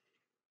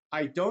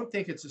 I don't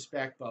think it's a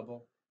SPAC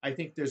bubble. I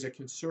think there's a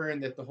concern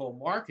that the whole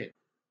market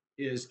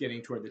is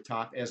getting toward the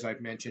top, as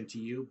I've mentioned to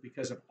you,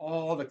 because of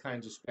all the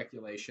kinds of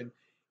speculation.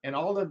 And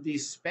all of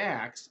these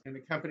SPACs and the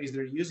companies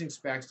that are using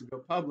SPACs to go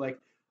public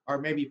are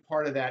maybe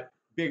part of that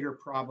bigger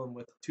problem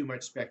with too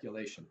much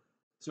speculation.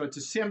 So it's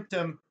a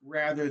symptom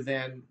rather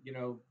than,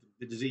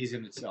 the disease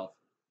in itself.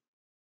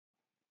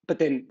 But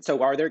then,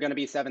 so are there going to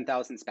be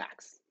 7,000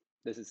 SPACs?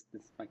 This is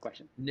my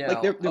question. No.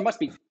 Like there must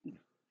be.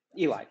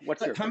 Eli,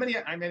 what's your? How many?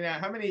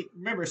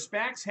 Remember,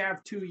 SPACs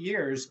have 2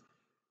 years.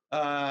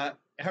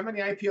 How many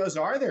IPOs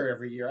are there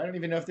every year? I don't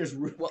even know if there's.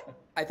 Well,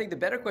 I think the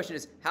better question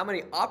is how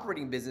many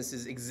operating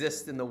businesses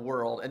exist in the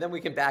world, and then we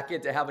can back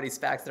into how many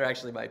SPACs there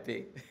actually might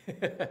be.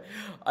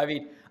 I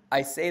mean,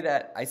 I say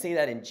that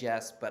in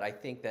jest, but I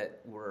think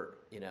that we're,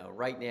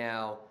 right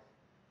now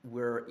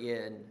we're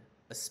in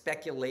a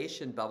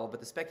speculation bubble, but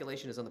the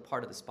speculation is on the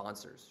part of the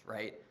sponsors,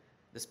 right?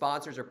 The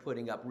sponsors are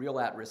putting up real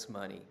at-risk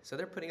money. So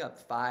they're putting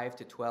up $5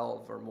 to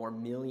 $12 or more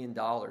 $1 million,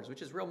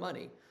 which is real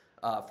money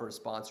for a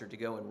sponsor to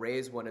go and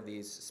raise one of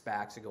these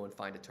SPACs to go and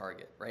find a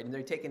target, right? And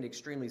they're taking it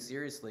extremely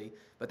seriously,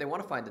 but they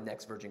want to find the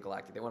next Virgin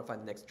Galactic. They want to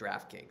find the next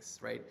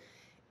DraftKings, right?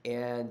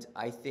 And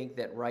I think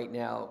that right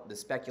now the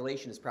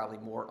speculation is probably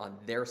more on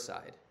their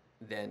side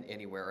than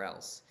anywhere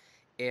else.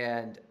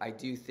 And I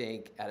do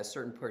think at a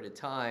certain period of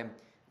time,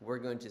 we're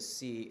going to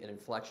see an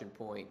inflection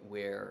point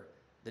where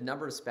the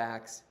number of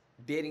SPACs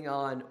bidding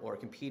on or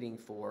competing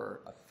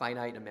for a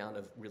finite amount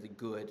of really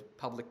good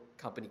public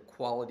company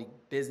quality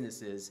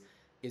businesses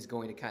is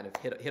going to kind of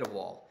hit a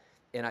wall.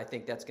 And I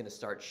think that's going to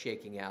start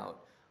shaking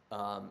out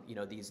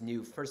these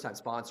new first-time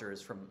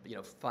sponsors from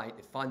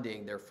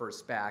funding their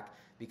first SPAC,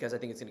 because I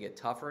think it's going to get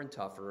tougher and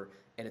tougher,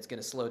 and it's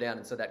going to slow down.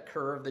 And so that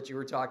curve that you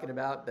were talking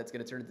about, that's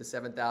going to turn into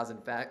 7,000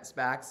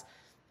 SPACs,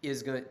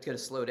 is going to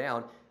slow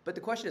down. But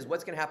the question is,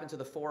 what's going to happen to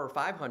the 400 or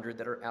 500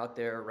 that are out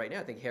there right now?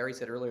 I think Harry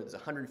said earlier there's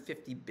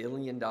 $150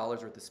 billion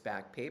worth of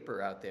SPAC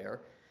paper out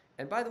there.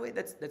 And by the way,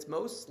 that's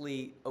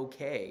mostly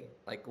okay.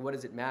 Like, what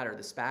does it matter?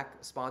 The SPAC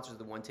sponsors are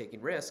the one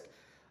taking risk,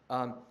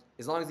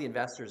 as long as the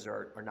investors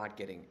are not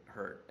getting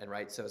hurt. And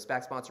right, so a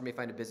SPAC sponsor may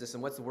find a business,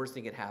 and what's the worst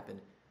thing that could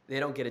happen? They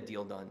don't get a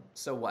deal done.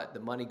 So what?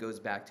 The money goes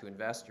back to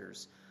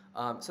investors.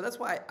 So that's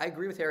why I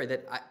agree with Harry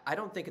that I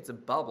don't think it's a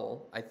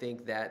bubble. I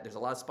think that there's a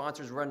lot of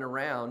sponsors running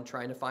around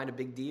trying to find a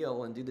big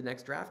deal and do the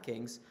next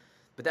DraftKings,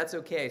 but that's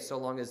okay so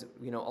long as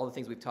all the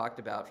things we've talked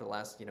about for the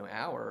last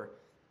hour,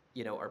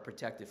 are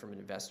protected from an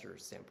investor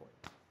standpoint.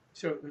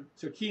 So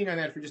keying on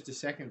that for just a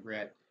second,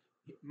 Brett.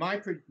 My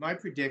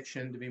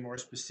prediction, to be more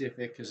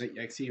specific, because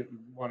I see you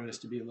wanted us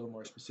to be a little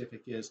more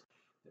specific, is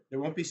there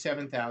won't be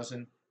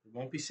 7,000, there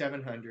won't be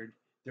 700,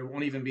 there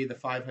won't even be the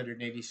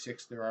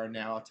 586 there are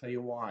now. I'll tell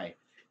you why.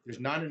 There's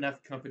not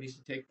enough companies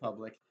to take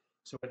public.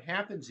 So what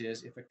happens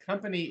is, if a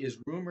company is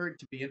rumored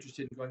to be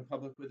interested in going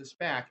public with a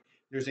SPAC,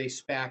 there's a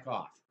SPAC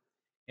off.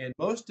 And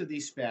most of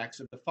these SPACs,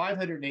 of the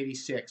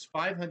 586,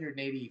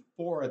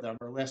 584 of them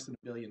are less than $1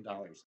 billion.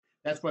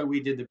 That's why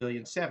we did the $1.7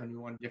 billion. We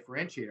want to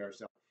differentiate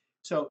ourselves.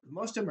 So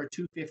most of them are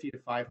 250 to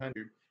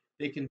 500.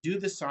 They can do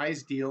the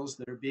size deals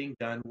that are being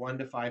done, $1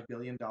 to $5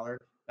 billion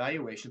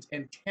valuations,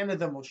 and 10 of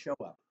them will show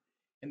up.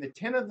 And the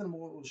 10 of them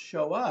will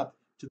show up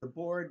to the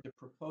board to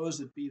propose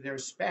it be their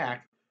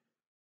SPAC,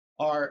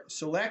 are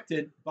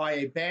selected by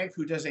a bank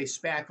who does a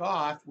SPAC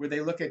off, where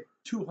they look at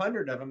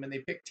 200 of them and they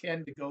pick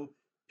 10 to go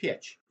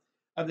pitch.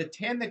 Of the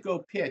 10 that go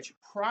pitch,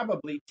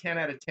 probably 10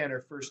 out of 10 are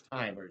first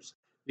timers,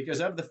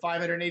 because of the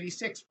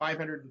 586,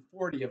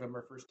 540 of them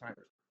are first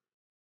timers.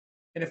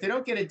 And if they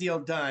don't get a deal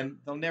done,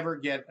 they'll never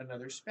get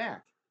another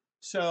SPAC.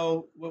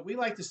 So what we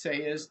like to say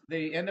is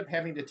they end up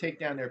having to take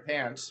down their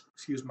pants,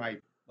 excuse my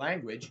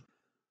language,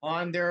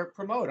 on their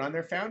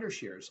founder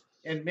shares.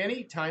 And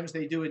many times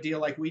they do a deal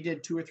like we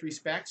did 2 or 3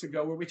 SPACs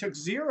ago, where we took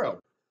 0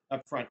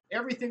 up front.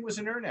 Everything was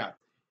an earnout.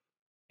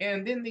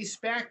 And then these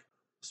SPAC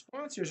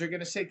sponsors are going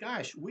to say,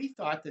 gosh, we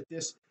thought that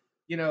this,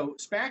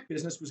 SPAC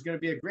business was going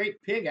to be a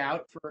great pig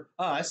out for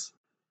us,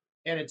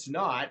 and it's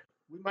not.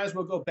 we might as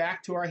well go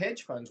back to our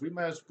hedge funds. We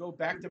might as well go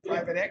back to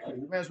private equity.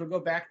 We might as well go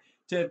back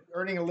to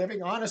earning a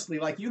living honestly,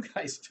 like you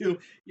guys do,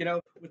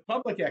 with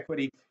public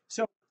equity.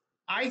 So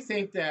I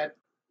think that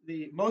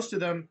most of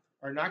them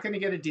are not going to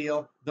get a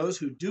deal. Those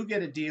who do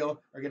get a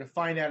deal are going to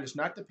find out it's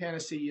not the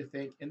panacea you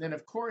think. And then,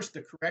 of course,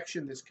 the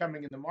correction that's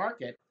coming in the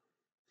market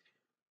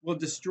will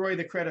destroy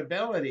the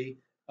credibility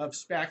of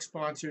SPAC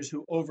sponsors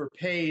who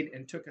overpaid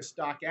and took a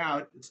stock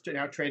out. It's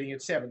now trading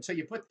at 7. So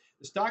you put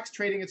the stocks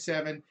trading at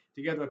 7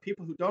 together with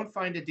people who don't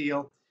find a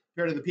deal,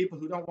 compared to the people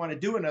who don't want to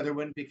do another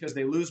one because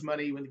they lose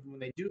money when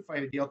they do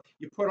find a deal.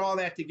 You put all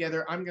that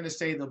together, I'm going to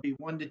say there'll be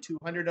 1 to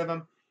 200 of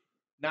them,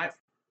 not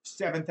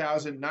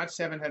 7,000, not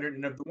 700.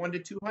 And of the 1 to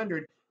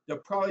 200,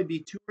 there'll probably be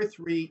 2 or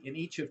 3 in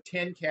each of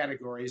 10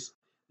 categories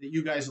that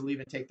you guys will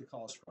even take the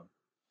calls from.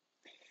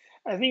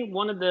 I think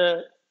one of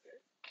the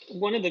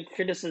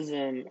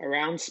criticism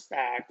around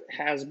SPAC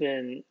has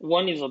been,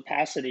 one is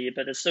opacity,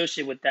 but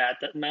associated with that,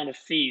 the amount of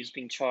fees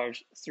being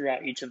charged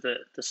throughout each of the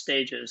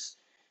stages.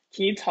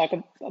 Can you talk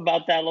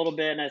about that a little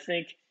bit? And I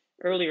think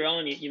earlier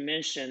on you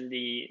mentioned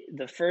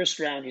the first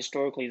round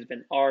historically has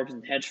been ARBs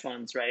and hedge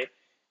funds, right?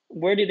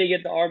 Where do they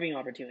get the ARBing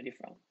opportunity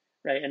from,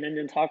 right? And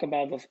then talk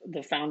about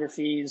the founder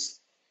fees.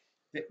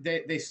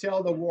 They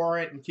sell the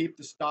warrant and keep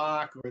the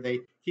stock, or they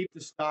keep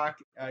the stock,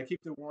 keep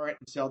the warrant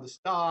and sell the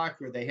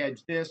stock, or they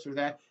hedge this or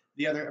that,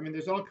 the other. I mean,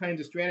 there's all kinds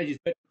of strategies.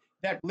 But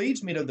that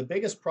leads me to the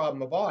biggest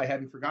problem of all. I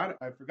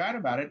forgot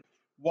about it.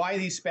 Why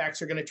these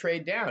SPACs are going to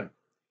trade down.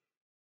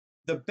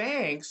 The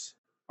banks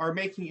are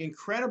making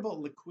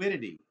incredible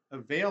liquidity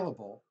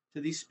available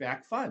to these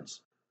SPAC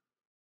funds.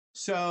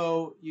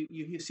 So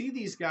you see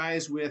these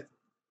guys with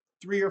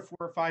 $3 or $4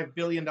 or $5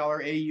 billion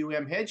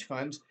AUM hedge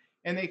funds,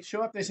 and they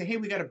show up and they say, hey,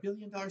 we got $1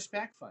 billion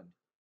SPAC fund.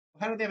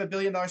 Well, how do they have $1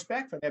 billion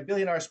SPAC fund? They have $1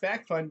 billion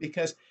SPAC fund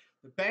because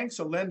the banks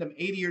will lend them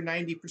 80 or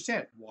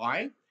 90%.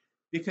 Why?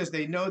 Because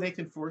they know they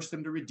can force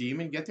them to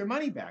redeem and get their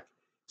money back.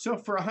 So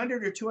for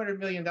 $100 or $200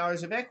 million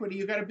of equity,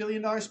 you got $1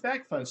 billion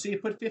SPAC fund. So you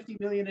put 50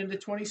 million into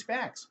 20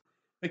 SPACs.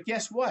 But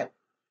guess what?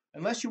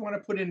 Unless you want to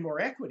put in more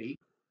equity,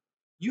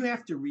 you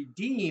have to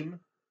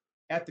redeem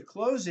at the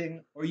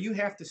closing, or you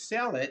have to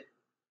sell it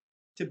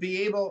to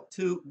be able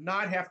to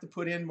not have to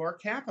put in more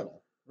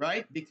capital,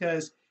 right?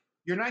 Because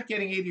you're not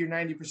getting 80 or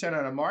 90%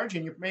 on a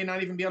margin. You may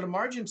not even be able to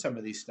margin some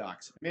of these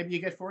stocks. Maybe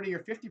you get 40 or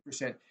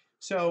 50%.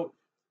 So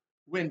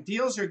when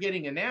deals are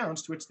getting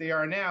announced, which they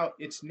are now,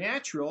 it's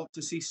natural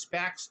to see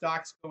SPAC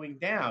stocks going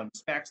down,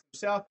 SPACs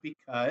themselves,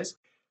 because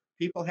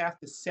people have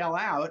to sell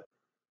out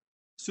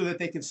so that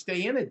they can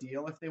stay in a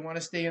deal if they want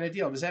to stay in a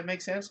deal. Does that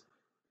make sense?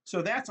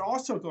 So that's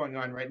also going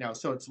on right now.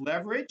 So it's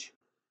leverage,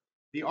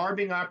 the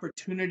arbing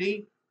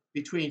opportunity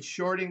between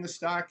shorting the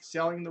stock,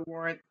 selling the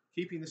warrant,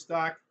 keeping the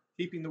stock,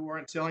 keeping the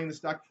warrant, selling the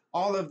stock,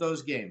 all of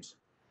those games.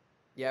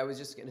 Yeah, I was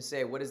just going to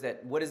say, what does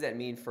that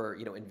mean for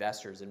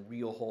investors and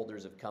real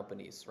holders of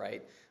companies,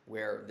 right?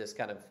 Where this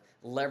kind of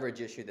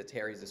leverage issue that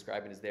Terry's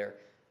describing is there.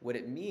 What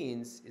it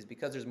means is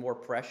because there's more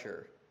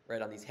pressure,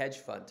 right, on these hedge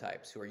fund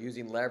types who are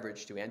using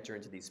leverage to enter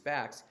into these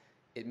SPACs,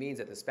 it means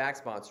that the SPAC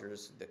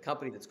sponsors, the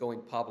company that's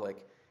going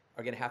public,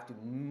 are going to have to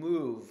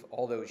move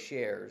all those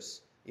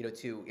shares,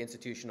 to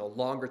institutional,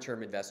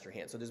 longer-term investor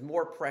hands. So there's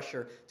more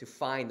pressure to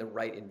find the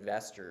right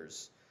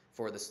investors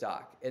for the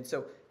stock. And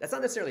so that's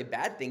not necessarily a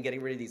bad thing,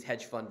 getting rid of these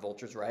hedge fund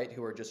vultures, right,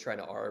 who are just trying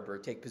to arb or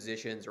take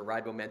positions or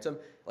ride momentum.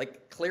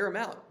 Like, clear them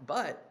out.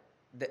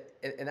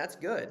 And that's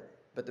good.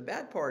 But the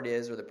bad part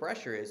is, or the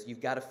pressure is, you've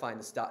got to find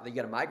the stock, you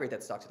got to migrate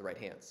that stock to the right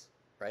hands,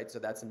 right? So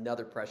that's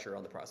another pressure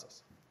on the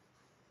process.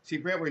 See,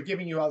 Brett, we're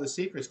giving you all the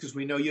secrets because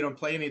we know you don't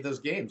play any of those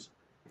games.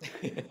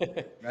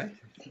 Right?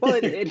 Well,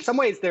 in some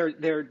ways,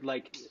 they're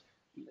like,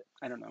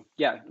 I don't know.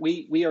 Yeah,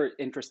 we are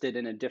interested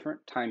in a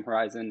different time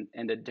horizon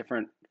and a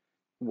different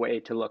way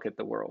to look at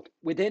the world.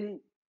 Within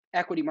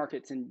equity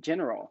markets in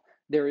general,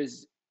 there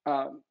is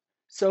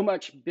so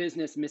much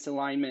business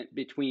misalignment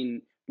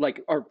between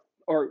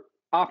or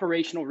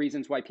operational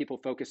reasons why people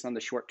focus on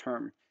the short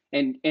term,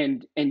 and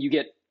you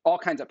get all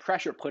kinds of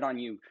pressure put on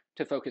you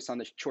to focus on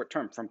the short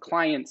term from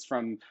clients,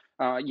 from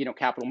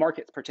capital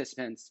markets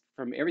participants,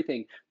 from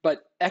everything.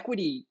 But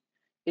equity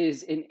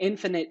is an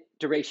infinite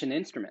duration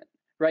instrument,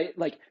 right?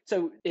 Like,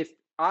 so if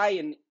I,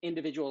 an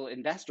individual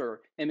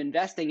investor, am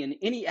investing in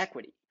any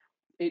equity,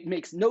 it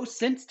makes no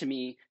sense to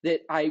me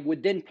that I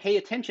would then pay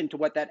attention to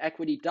what that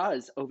equity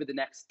does over the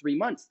next 3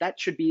 months. That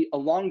should be a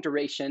long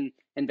duration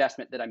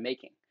investment that I'm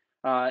making.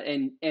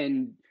 And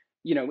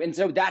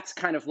so that's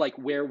kind of like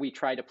where we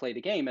try to play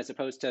the game, as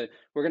opposed to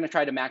we're going to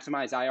try to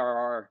maximize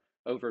IRR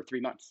over 3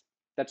 months.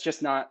 That's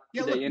just not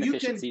the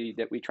inefficiency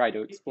that we try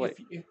to exploit.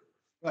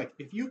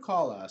 If you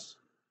call us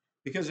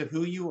because of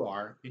who you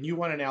are and you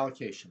want an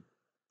allocation,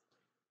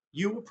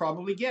 you will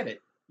probably get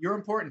it. You're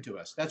important to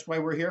us. That's why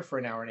we're here for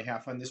an hour and a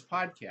half on this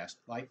podcast.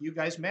 Like, you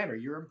guys matter.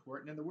 You're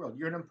important in the world.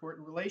 You're an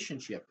important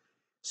relationship.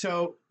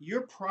 So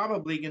you're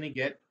probably going to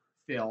get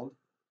filled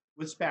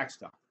with SPAC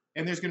stock,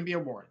 and there's going to be a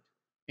warrant.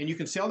 And you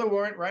can sell the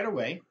warrant right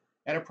away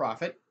at a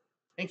profit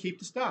and keep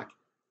the stock,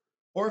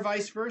 or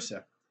vice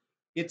versa.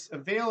 it's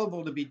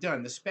available to be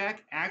done. The SPAC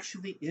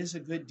actually is a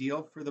good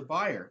deal for the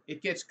buyer.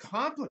 It gets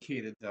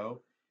complicated,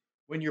 though,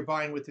 when you're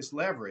buying with this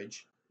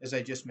leverage, as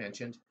I just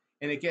mentioned,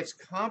 and it gets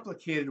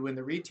complicated when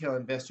the retail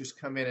investors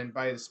come in and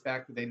buy the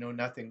SPAC, but they know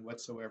nothing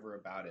whatsoever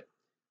about it.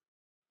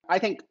 I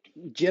think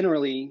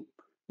generally,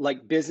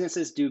 like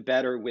businesses do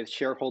better with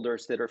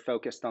shareholders that are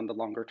focused on the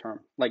longer term.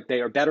 Like they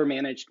are better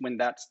managed when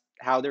that's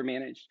how they're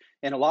managed.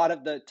 And a lot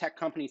of the tech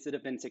companies that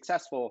have been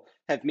successful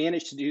have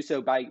managed to do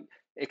so by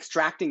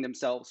extracting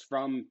themselves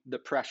from the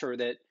pressure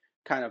that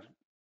kind of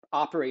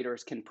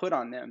operators can put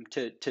on them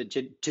to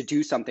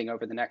do something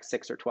over the next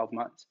 6 or 12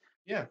 months.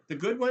 Yeah, the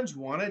good ones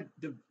wanted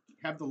to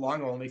have the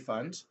long only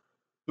funds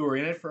who are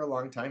in it for a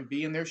long time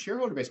be in their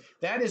shareholder base.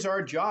 That is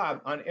our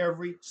job on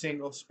every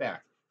single SPAC.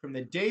 From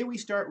the day we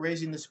start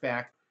raising the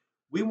SPAC,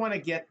 we want to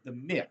get the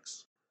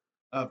mix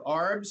of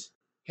ARBs,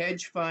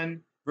 hedge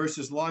fund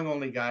versus long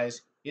only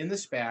guys in the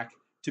SPAC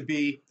to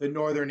be the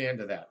northern end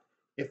of that.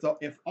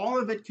 If all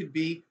of it could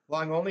be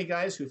long only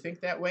guys who think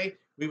that way,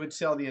 we would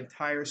sell the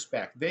entire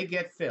SPAC. They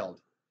get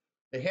filled.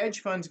 The hedge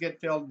funds get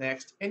filled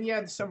next. And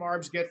yeah, some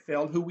ARBs get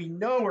filled who we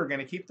know are going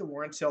to keep the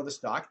warrant, sell the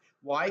stock.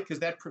 Why? Because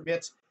that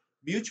permits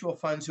mutual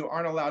funds who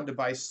aren't allowed to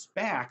buy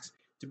SPACs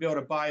to be able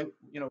to buy,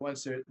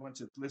 once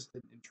it's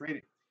listed and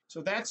traded.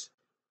 So that's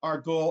our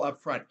goal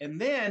up front. And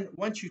then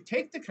once you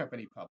take the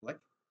company public,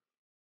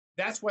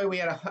 that's why we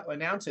had to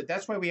announce it.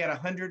 That's why we had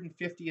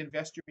 150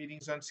 investor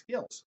meetings on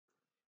Skillz.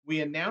 We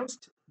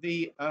announced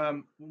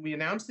when we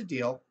announced the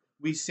deal,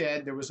 we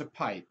said there was a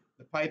pipe.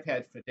 The pipe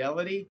had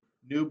Fidelity,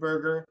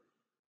 Neuberger,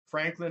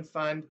 Franklin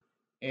Fund,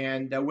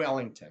 and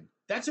Wellington.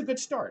 That's a good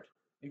start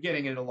in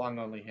getting into long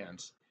only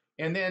hands.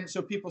 And then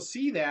so people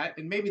see that,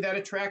 and maybe that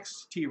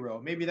attracts T. Rowe,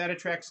 maybe that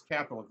attracts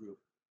Capital Group.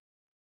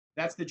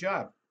 That's the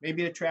job.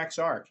 Maybe it attracts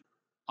ARK.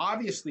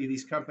 Obviously,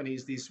 these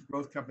companies, these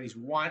growth companies,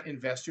 want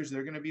investors that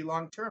are going to be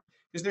long term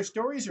because their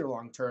stories are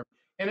long term,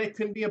 and it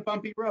can be a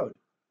bumpy road.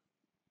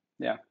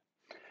 Yeah.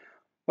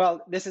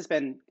 Well, this has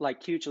been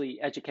like hugely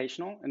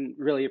educational, and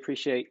really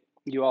appreciate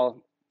you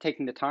all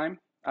taking the time.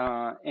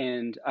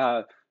 And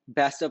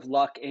best of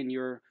luck in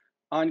your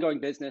ongoing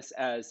business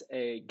as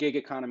a gig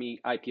economy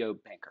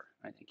IPO banker.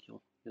 I think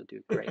you'll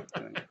do great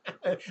doing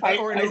it.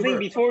 I think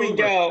before we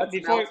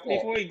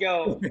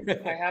go,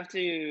 I have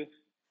to.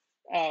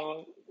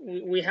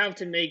 We have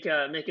to make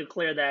it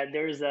clear that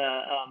there's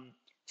a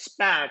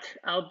SPAC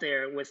out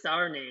there with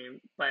our name,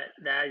 but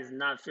that is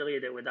not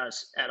affiliated with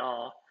us at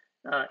all.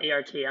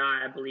 ARKI,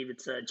 I believe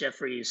it's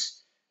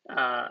Jeffrey's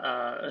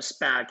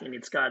SPAC, and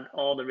it's got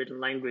all the written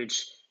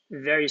language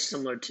very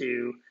similar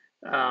to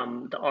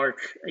the ARK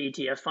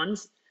ETF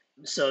funds.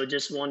 So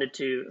just wanted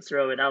to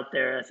throw it out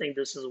there. I think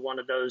this is one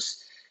of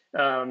those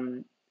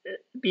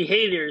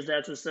behaviors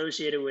that's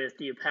associated with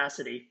the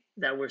opacity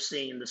that we're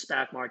seeing in the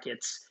SPAC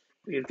markets.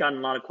 We've gotten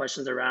a lot of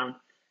questions around,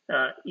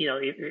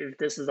 if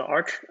this is the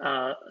ARK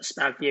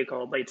SPAC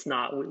vehicle, but it's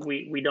not.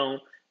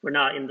 We're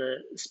not in the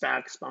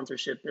SPAC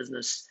sponsorship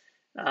business.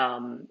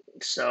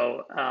 Just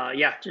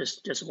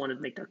wanted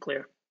to make that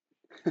clear.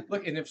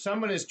 Look, and if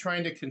someone is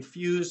trying to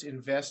confuse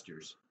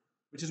investors,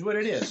 which is what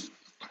it is,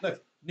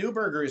 look,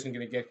 Neuberger isn't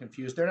going to get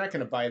confused. They're not going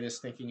to buy this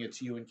thinking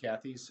it's you and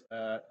Kathy's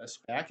a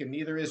SPAC, and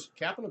neither is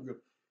Capital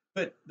Group.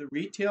 But the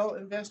retail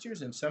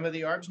investors and some of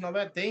the ARBs and all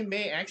that, they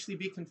may actually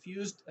be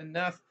confused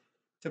enough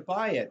to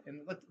buy it.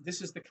 And look,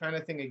 this is the kind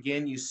of thing,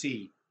 again, you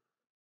see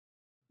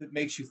that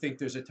makes you think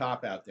there's a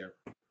top out there.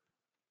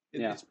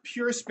 It's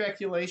pure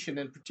speculation,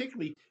 and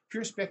particularly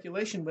pure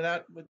speculation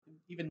with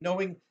even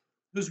knowing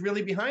who's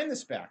really behind the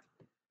SPAC.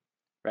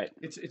 Right.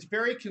 It's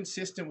very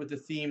consistent with the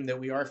theme that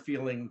we are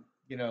feeling,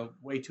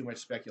 way too much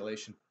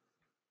speculation.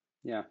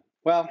 Yeah.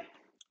 Well,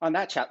 on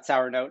that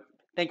sour note,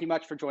 thank you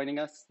much for joining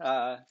us.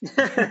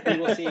 We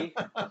will see.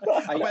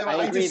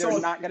 I agree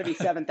there's not going to be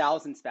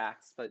 7,000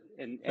 SPACs, but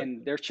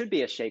and there should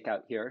be a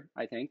shakeout here,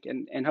 I think,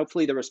 and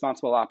hopefully the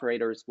responsible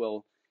operators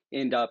will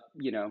end up,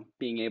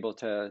 being able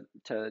to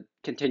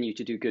continue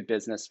to do good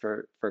business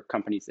for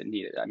companies that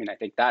need it. I mean, I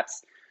think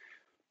that's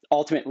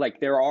ultimate. Like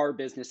there are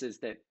businesses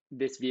that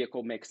this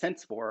vehicle makes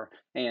sense for,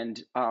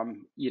 and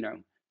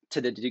to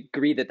the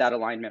degree that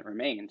alignment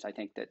remains, I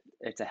think that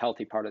it's a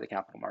healthy part of the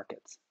capital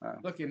markets.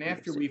 Look, and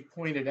after we've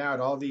pointed out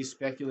all these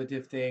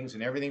speculative things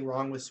and everything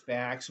wrong with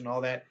SPACs and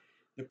all that,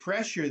 the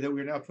pressure that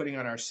we're now putting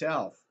on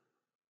ourselves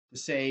to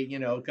say,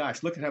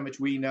 gosh, look at how much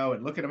we know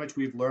and look at how much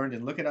we've learned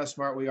and look at how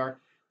smart we are.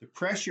 The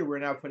pressure we're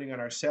now putting on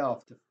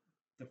ourselves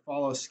to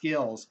follow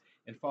Skillz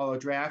and follow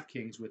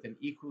DraftKings with an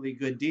equally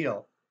good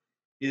deal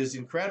is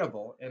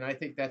incredible. And I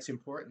think that's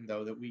important,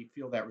 though, that we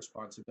feel that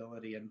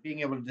responsibility and being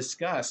able to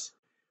discuss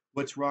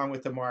what's wrong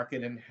with the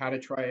market and how to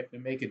try to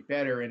make it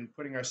better, and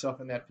putting ourselves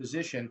in that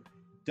position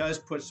does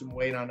put some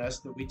weight on us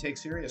that we take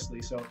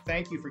seriously. So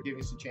thank you for giving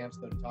us a chance,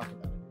 though, to talk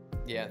about it.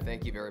 Yeah,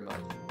 thank you very much.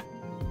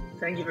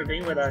 Thank you for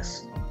being with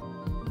us.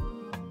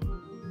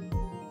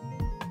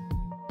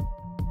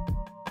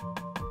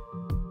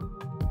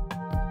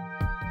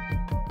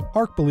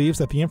 ARK believes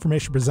that the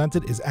information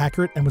presented is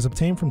accurate and was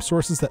obtained from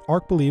sources that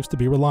ARK believes to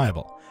be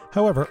reliable.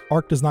 However,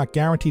 ARK does not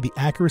guarantee the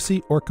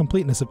accuracy or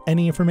completeness of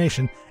any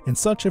information, and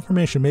such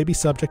information may be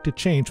subject to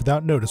change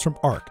without notice from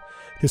ARK.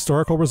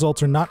 Historical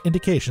results are not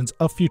indications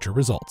of future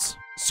results.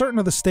 Certain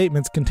of the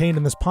statements contained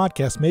in this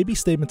podcast may be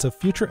statements of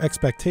future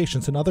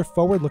expectations and other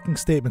forward-looking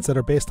statements that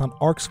are based on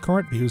ARK's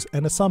current views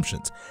and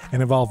assumptions,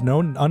 and involve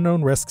known and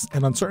unknown risks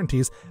and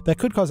uncertainties that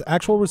could cause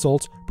actual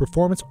results,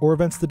 performance, or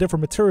events to differ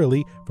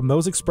materially from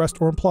those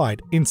expressed or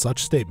implied in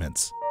such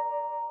statements.